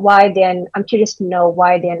 why then, I'm curious to know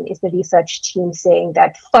why then is the research team saying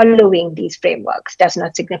that following these frameworks does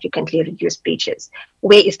not significantly reduce breaches?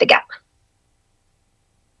 Where is the gap?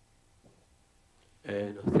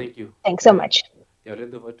 No, thank you. Thanks so much. Yeah, I'll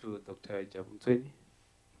hand over to Dr. Jabuntsweni.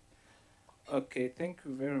 Okay, thank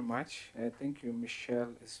you very much. Thank you, Michelle,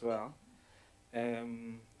 as well,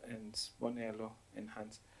 and Sponelo and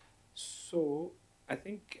Hans. So I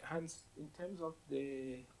think, Hans, in terms of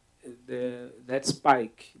that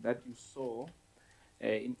spike that you saw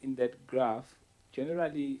in that graph,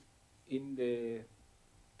 generally in the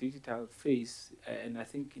digital phase, and I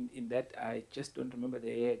think in that, I just don't remember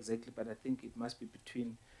the year exactly, but I think it must be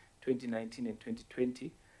between 2019 and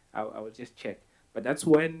 2020. I will just check. But that's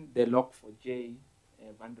when the Log4j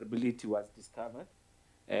vulnerability was discovered,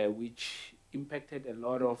 which impacted a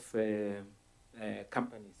lot of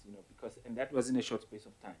companies, and that was in a short space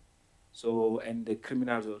of time. So, and the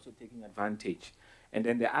criminals were also taking advantage. And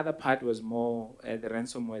then the other part was more the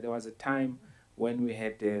ransomware. There was a time when we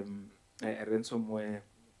had a ransomware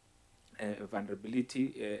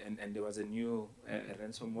vulnerability, and there was a new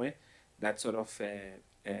ransomware that sort of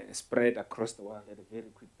spread across the world at a very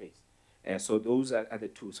quick pace. So those are the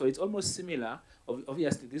two. So it's almost similar.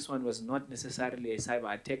 Obviously, this one was not necessarily a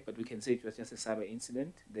cyber attack, but we can say it was just a cyber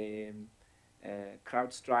incident. The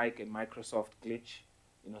CrowdStrike and Microsoft glitch,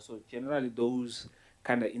 so generally those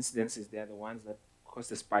kind of incidences, they are the ones that cause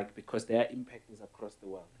the spike because their impact is across the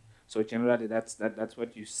world. So generally that's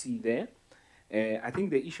what you see there. I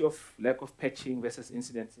think the issue of lack of patching versus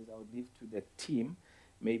incidences, I would leave to the team.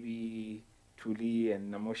 Maybe Tuli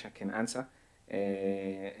and Namosha can answer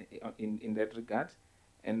in that regard.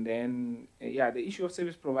 And then, the issue of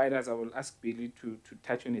service providers, I will ask Billy to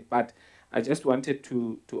touch on it. But I just wanted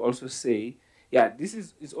to also say, this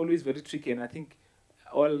is always very tricky. And I think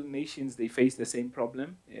all nations, they face the same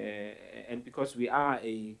problem. And because we are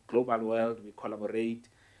a global world, we collaborate,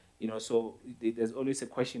 so there's always a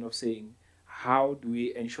question of saying, how do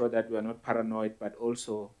we ensure that we are not paranoid, but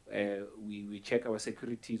also we check our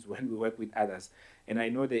securities when we work with others? And I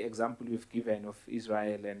know the example we've given of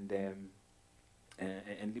Israel and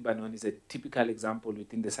Lebanon is a typical example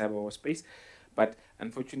within the cyber war space. But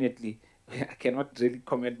unfortunately, I cannot really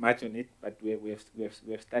comment much on it, but we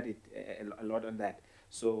have studied a lot on that.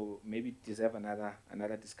 So maybe it deserves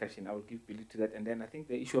another discussion. I will give Billy to that. And then I think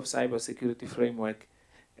the issue of cybersecurity framework,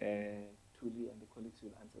 Tuli and the colleagues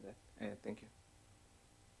will answer that. Thank you.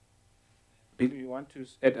 Billy, you want to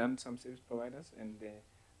add on some service providers and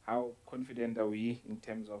how confident are we in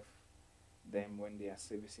terms of them when they are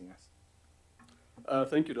servicing us?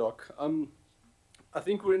 Thank you, Doc. I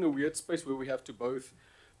think we're in a weird space where we have to both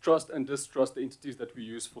trust and distrust the entities that we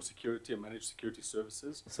use for security and managed security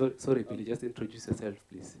services. Sorry, Billy, just introduce yourself,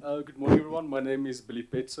 please. Good morning, everyone. My name is Billy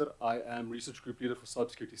Petzer. I am Research Group Leader for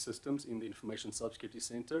Cybersecurity Systems in the Information Cybersecurity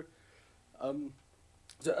Center.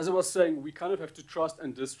 So as I was saying, we kind of have to trust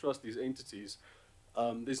and distrust these entities.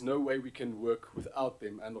 There's no way we can work without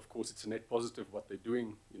them, and of course it's a net positive what they're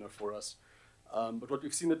doing, for us. But what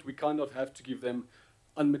we've seen that we kind of have to give them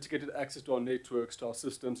unmitigated access to our networks, to our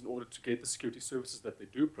systems, in order to get the security services that they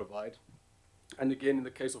do provide. And again, in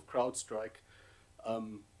the case of CrowdStrike,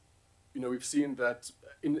 we've seen that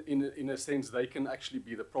in a sense they can actually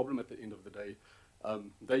be the problem at the end of the day.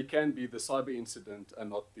 They can be the cyber incident and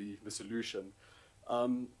not the solution.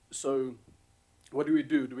 So what do we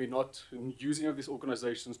do? Do we not use any of these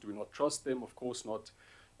organizations? Do we not trust them? Of course not.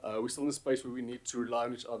 We're still in a space where we need to rely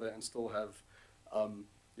on each other and still have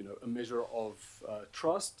a measure of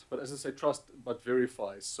trust, but as I say, trust but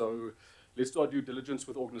verify. So let's do our due diligence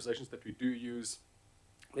with organizations that we do use.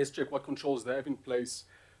 Let's check what controls they have in place.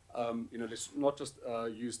 Let's not just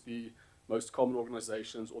use the most common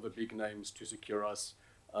organizations or the big names to secure us.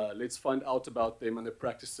 Let's find out about them and their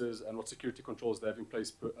practices and what security controls they have in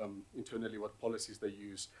place internally, what policies they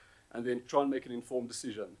use, and then try and make an informed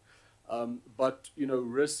decision. But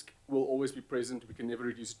risk will always be present. We can never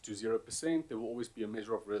reduce it to 0%. There will always be a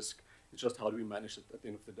measure of risk. It's just how do we manage it at the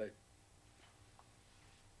end of the day.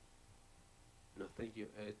 No, thank you.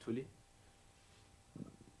 Tuli?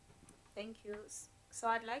 Thank you. So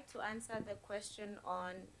I'd like to answer the question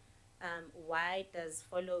on why does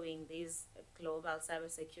following these global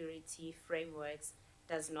cybersecurity frameworks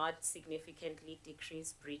does not significantly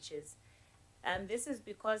decrease breaches. This is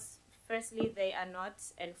because firstly, they are not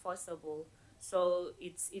enforceable, so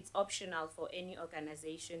it's optional for any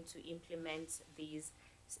organization to implement these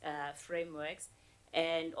frameworks.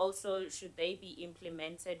 And also, should they be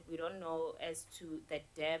implemented, we don't know as to the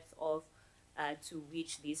depth of to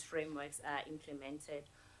which these frameworks are implemented.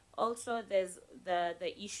 Also, there's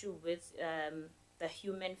the issue with the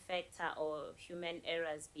human factor or human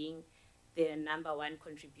errors being the #1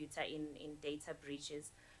 contributor in data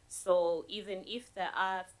breaches. So even if there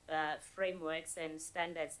are frameworks and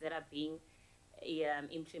standards that are being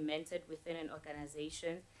implemented within an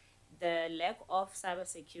organization, the lack of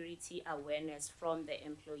cybersecurity awareness from the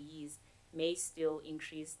employees may still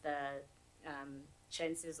increase the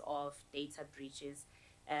chances of data breaches.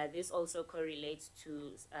 This also correlates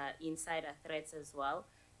to insider threats as well,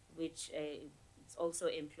 which it's also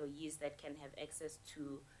employees that can have access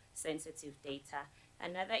to sensitive data.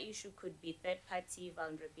 Another issue could be third-party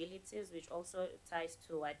vulnerabilities, which also ties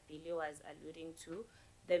to what Billy was alluding to.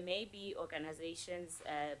 There may be organizations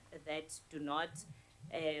that do not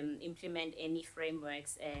implement any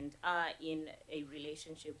frameworks and are in a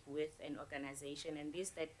relationship with an organization, and these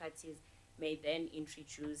third parties may then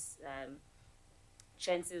introduce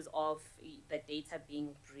chances of the data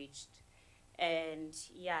being breached. And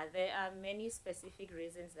yeah, there are many specific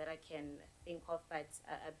reasons that I can think of, but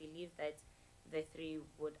I believe that the three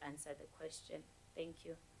would answer the question. Thank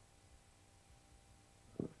you.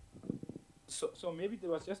 So maybe there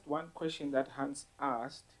was just one question that Hans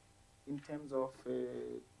asked in terms of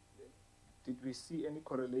did we see any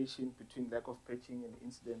correlation between lack of patching and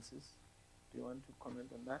incidences? Do you want to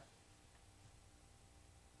comment on that?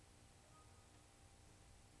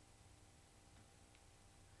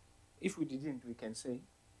 If we didn't, we can say.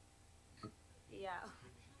 Yeah,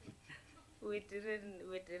 we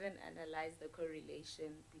didn't analyze the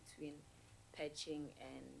correlation between patching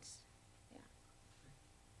and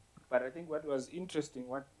But I think what was interesting,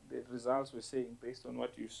 what the results were saying based on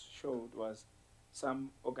what you showed was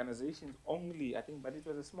some organizations only, I think, but it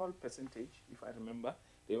was a small percentage, if I remember,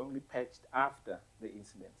 they only patched after the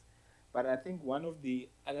incidents. But I think one of the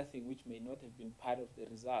other things which may not have been part of the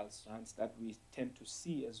results, Hans, that we tend to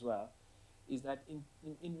see as well, is that in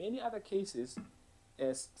many other cases,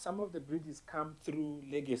 as some of the breaches come through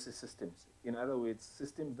legacy systems. In other words,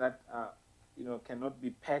 systems that cannot be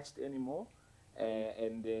patched anymore,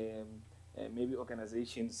 and maybe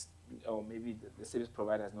organizations or maybe the service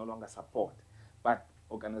providers no longer support, but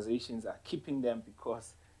organizations are keeping them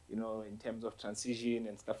because in terms of transition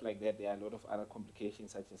and stuff like that, there are a lot of other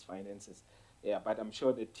complications such as finances. Yeah, but I'm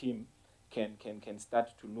sure the team can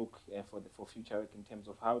start to look for future work in terms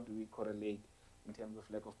of how do we correlate in terms of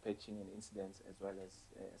lack of patching and incidents, as well as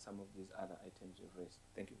some of these other items you've raised.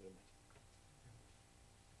 Thank you very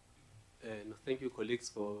much. No, thank you, colleagues,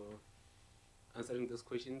 for answering those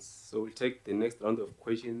questions. So we'll take the next round of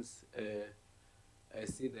questions. I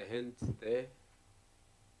see the hand there.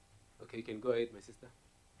 Okay, you can go ahead, my sister.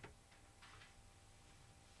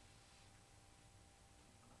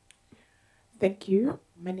 Thank you.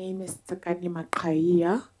 My name is Tsakani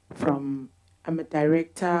Makaiya I'm a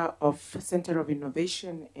director of Center of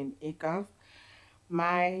Innovation in eGov.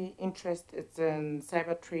 My interest is in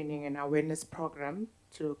cyber training and awareness program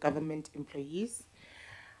to government employees.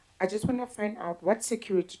 I just want to find out what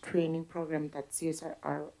security training program that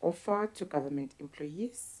CSIR offer to government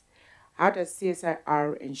employees. How does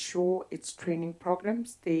CSIR ensure its training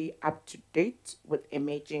programs stay up to date with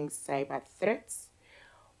emerging cyber threats?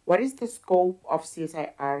 What is the scope of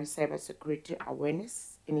CSIR cybersecurity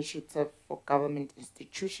awareness initiative for government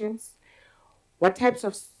institutions? What types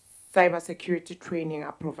of cybersecurity training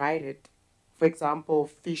are provided? For example,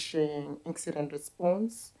 phishing, incident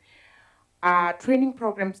response. Are training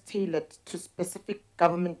programs tailored to specific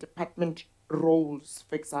government department roles,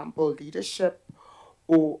 for example, leadership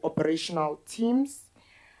or operational teams?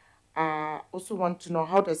 I also want to know,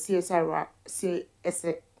 how does CSIR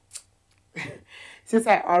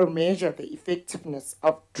measure the effectiveness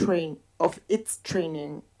of its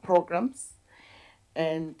training programs?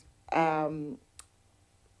 And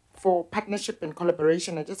for partnership and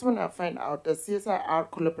collaboration, I just want to find out, does CSIR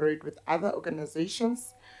collaborate with other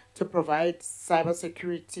organizations to provide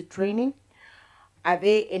cybersecurity training? Are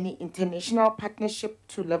there any international partnership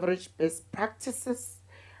to leverage best practices?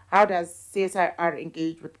 How does CSIR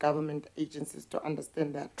engage with government agencies to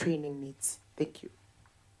understand their training needs? Thank you.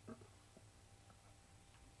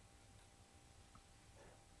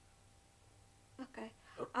 Okay,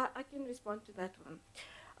 I can respond to that one.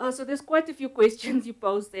 So there's quite a few questions you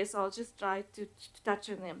posed there, so I'll just try to touch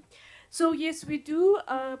on them. So yes, we do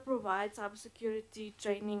provide cybersecurity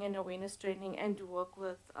training and awareness training and do work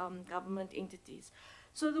with government entities.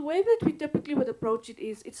 So the way that we typically would approach it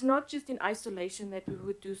is, it's not just in isolation that we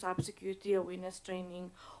would do cybersecurity awareness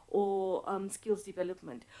training or skills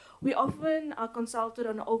development. We often are consulted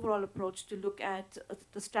on an overall approach to look at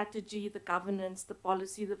the strategy, the governance, the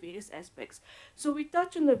policy, the various aspects. So we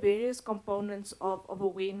touch on the various components of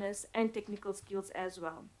awareness and technical skills as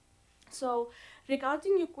well. So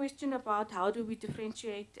regarding your question about how do we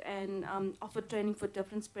differentiate and offer training for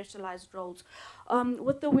different specialized roles,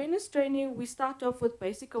 with the awareness training, we start off with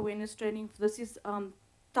basic awareness training. This is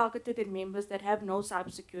targeted at members that have no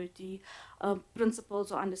cybersecurity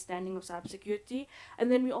principles or understanding of cybersecurity.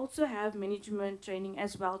 And then we also have management training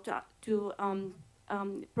as well to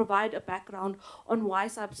provide a background on why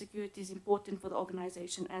cybersecurity is important for the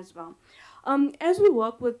organization as well. As we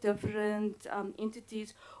work with different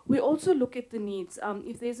entities, we also look at the needs.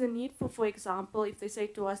 If there's a need for example, if they say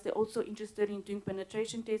to us they're also interested in doing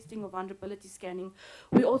penetration testing or vulnerability scanning,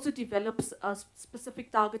 we also develop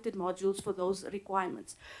specific targeted modules for those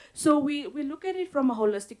requirements. So we look at it from a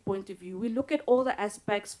holistic point of view. We look at all the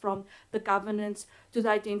aspects from the governance to the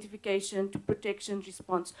identification to protection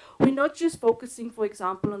response. We're not just focusing, for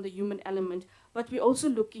example, on the human element, but we're also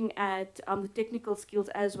looking at the technical skills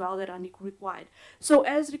as well that are required. So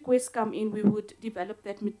as requests come in, we would develop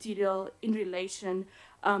that material in relation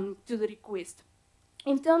to the request.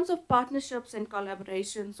 In terms of partnerships and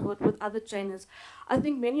collaborations with other trainers, I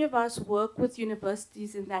think many of us work with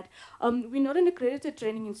universities in that we're not an accredited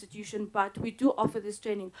training institution, but we do offer this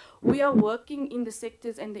training. We are working in the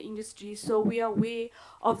sectors and the industry, so we are aware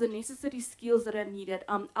of the necessary skills that are needed.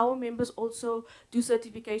 Our members also do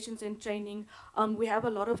certifications and training. We have a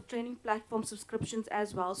lot of training platform subscriptions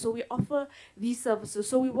as well, so we offer these services.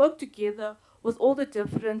 So we work together with all the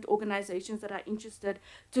different organizations that are interested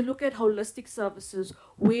to look at holistic services.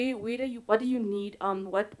 What do you need?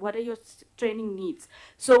 What are your training needs?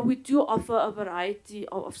 So we do offer a variety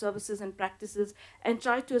of services and practices and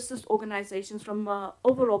try to assist organizations from an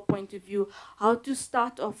overall point of view, how to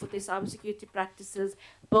start off with their cybersecurity practices,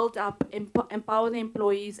 build up, empower the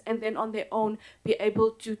employees, and then on their own be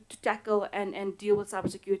able to tackle and deal with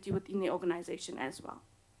cybersecurity within the organization as well.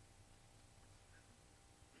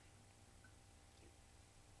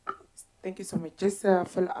 Thank you so much. Just a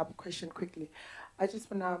follow-up question quickly. I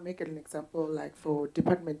just want to make an example, like for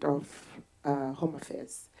Department of Home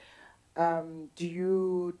Affairs. Do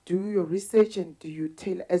you do your research and do you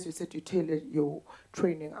tailor, as you said, you tailor your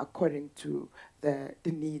training according to the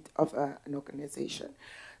need of an organization?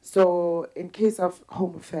 So in case of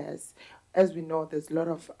Home Affairs, as we know, there's a lot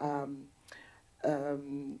of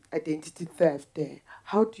identity theft there.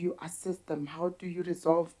 How do you assess them? How do you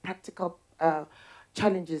resolve practical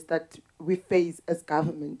challenges that we face as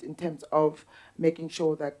government in terms of making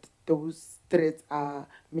sure that those threats are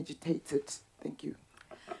mitigated? Thank you.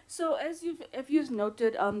 So as you've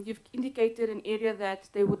noted, you've indicated an area that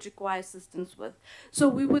they would require assistance with. So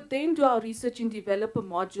we would then do our research and develop a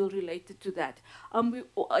module related to that.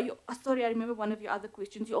 Sorry, I remember one of your other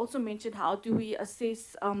questions. You also mentioned how do we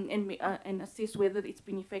assess and assess whether it's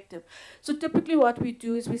been effective. So typically what we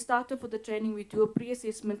do is we start off with the training, we do a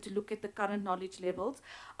pre-assessment to look at the current knowledge levels.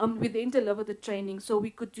 We then deliver the training. So we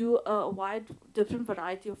could do a wide, different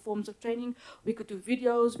variety of forms of training. We could do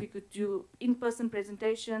videos, we could do in-person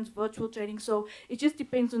presentations, virtual training. So it just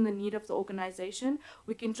depends on the need of the organization.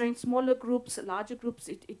 We can train smaller groups, larger groups.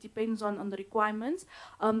 It depends on the requirements.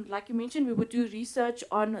 Like you mentioned, we would do research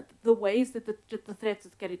on the ways that the threats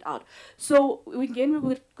is carried out. So again,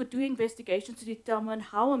 we could do investigations to determine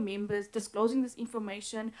how are members disclosing this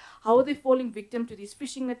information, how are they falling victim to these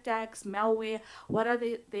phishing attacks, malware, what are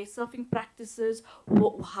their surfing practices,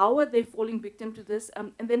 how are they falling victim to this,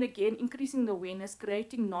 and then again, increasing the awareness,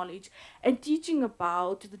 creating knowledge, and teaching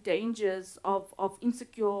about the dangers of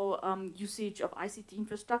insecure usage of ICT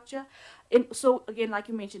infrastructure. And so again, like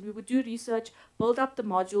you mentioned, we would do research, build up the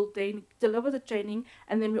module, then deliver the training,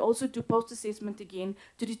 and then we also do post-assessment again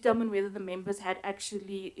to determine whether the members had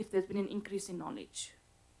actually, if there's been an increase in knowledge.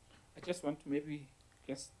 I just want to maybe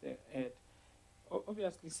just add,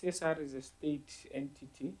 obviously CSIR is a state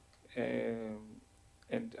entity,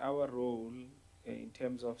 and our role in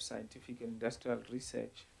terms of scientific and industrial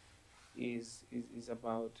research is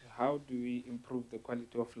about how do we improve the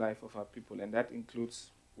quality of life of our people, and that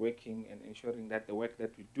includes working and ensuring that the work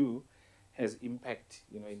that we do has impact,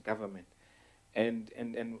 in government. And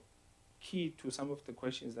key to some of the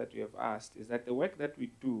questions that you have asked is that the work that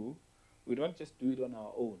we do, we don't just do it on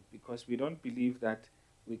our own, because we don't believe that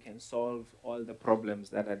we can solve all the problems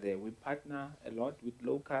that are there. We partner a lot with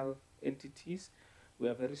local entities. We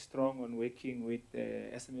are very strong on working with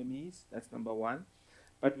SMMEs, that's number one.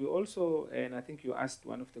 But we also, and I think you asked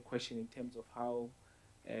one of the questions in terms of how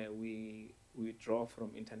we draw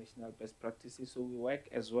from international best practices. So we work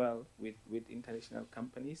as well with international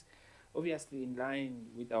companies, obviously in line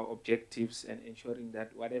with our objectives and ensuring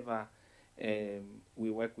that whatever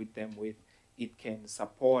we work with them with, it can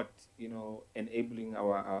support, enabling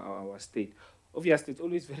our state. Obviously, it's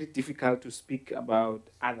always very difficult to speak about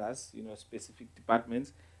others, specific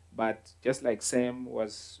departments. But just like Sam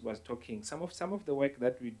was talking, some of the work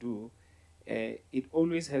that we do, it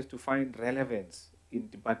always has to find relevance in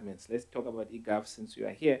departments. Let's talk about eGov since you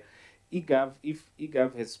are here. eGov, if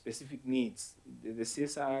eGov has specific needs, the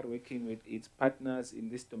CSIR working with its partners in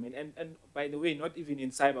this domain, and by the way, not even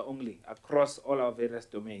in cyber only, across all our various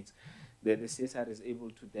domains, the CSIR is able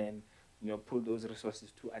to then pull those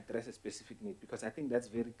resources to address a specific need, because I think that's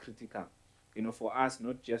very critical, for us,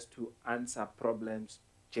 not just to answer problems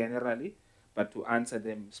generally, but to answer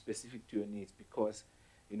them specific to your needs, because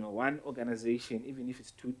one organization, even if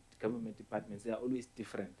it's two government departments, they are always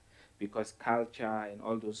different, because culture and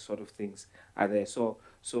all those sort of things are there. So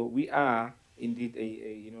we are indeed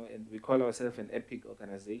and we call ourselves an epic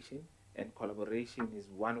organization, and collaboration is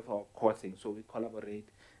one of our core things. So we collaborate,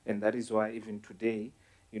 and that is why even today,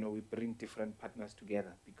 we bring different partners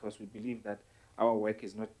together, because we believe that our work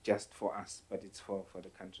is not just for us, but it's for the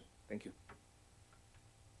country. Thank you.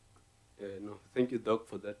 No, thank you, Doc,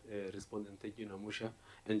 for that response, and thank you, Namusha.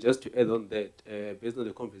 And just to add on that, based on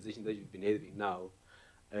the conversation that you've been having now,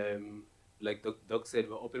 like Doc said,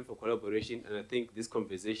 we're open for collaboration, and I think this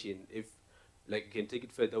conversation, if you can take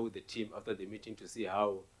it further with the team after the meeting to see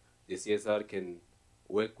how the CSR can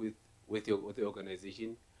work with your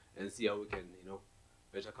organization and see how we can,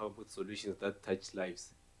 better come up with solutions that touch lives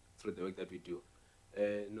through the work that we do.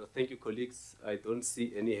 No, thank you, colleagues. I don't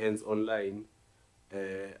see any hands online.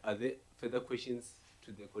 Are there further questions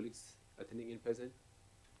to the colleagues attending in person?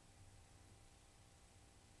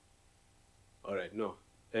 All right, no.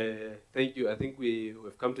 Thank you. I think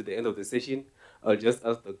we've come to the end of the session. I'll just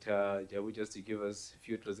ask Dr. Jabu just to give us a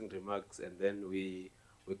few closing remarks, and then we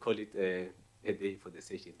call it a day for the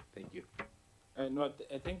session. Thank you.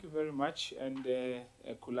 Thank you very much, and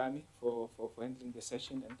Kulani for handling the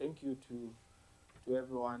session, and thank you to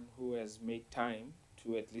everyone who has made time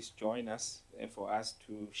to at least join us and for us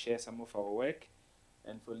to share some of our work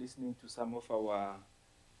and for listening to some of our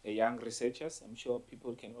young researchers. I'm sure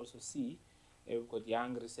people can also see we've got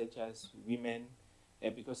young researchers, women,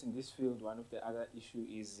 because in this field, one of the other issue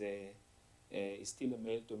is still a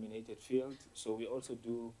male-dominated field. So we also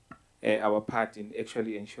do our part in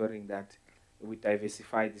actually ensuring that we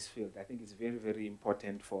diversify this field. I think it's very, very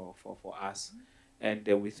important for us. And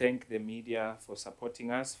we thank the media for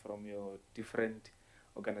supporting us from your different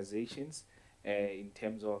organizations in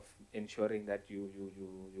terms of ensuring that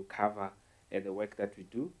you cover the work that we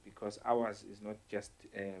do, because ours is not just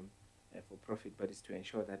for profit, but it's to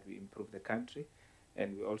ensure that we improve the country.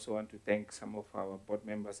 And we also want to thank some of our board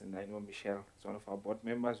members, and I know Michelle is one of our board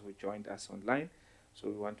members who joined us online. So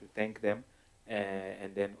we want to thank them,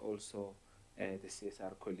 and then also the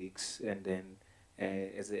CSR colleagues. And then,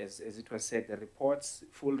 as it was said, the reports,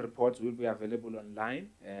 full reports will be available online.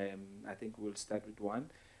 I think we'll start with one,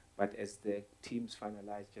 but as the teams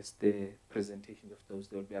finalize just the presentation of those,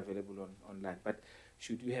 they'll be available online. But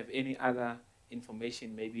should you have any other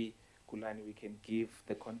information, maybe Kulani, we can give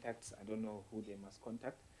the contacts. I don't know who they must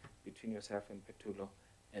contact between yourself and Petulo,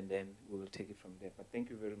 and then we will take it from there. But thank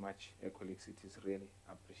you very much, colleagues. It is really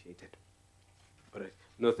appreciated. All right.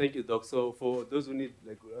 No, thank you, Doc. So for those who need,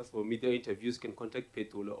 like us for media interviews, can contact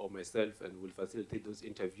Petulo or myself, and we'll facilitate those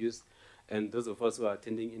interviews. And those of us who are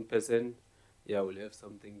attending in person, yeah, we'll have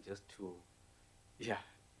something just to, yeah.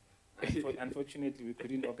 Unfortunately, we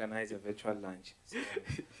couldn't organize a virtual lunch, so,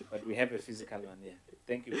 but we have a physical one here.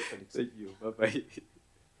 Thank you, colleagues. Thank you. Bye-bye.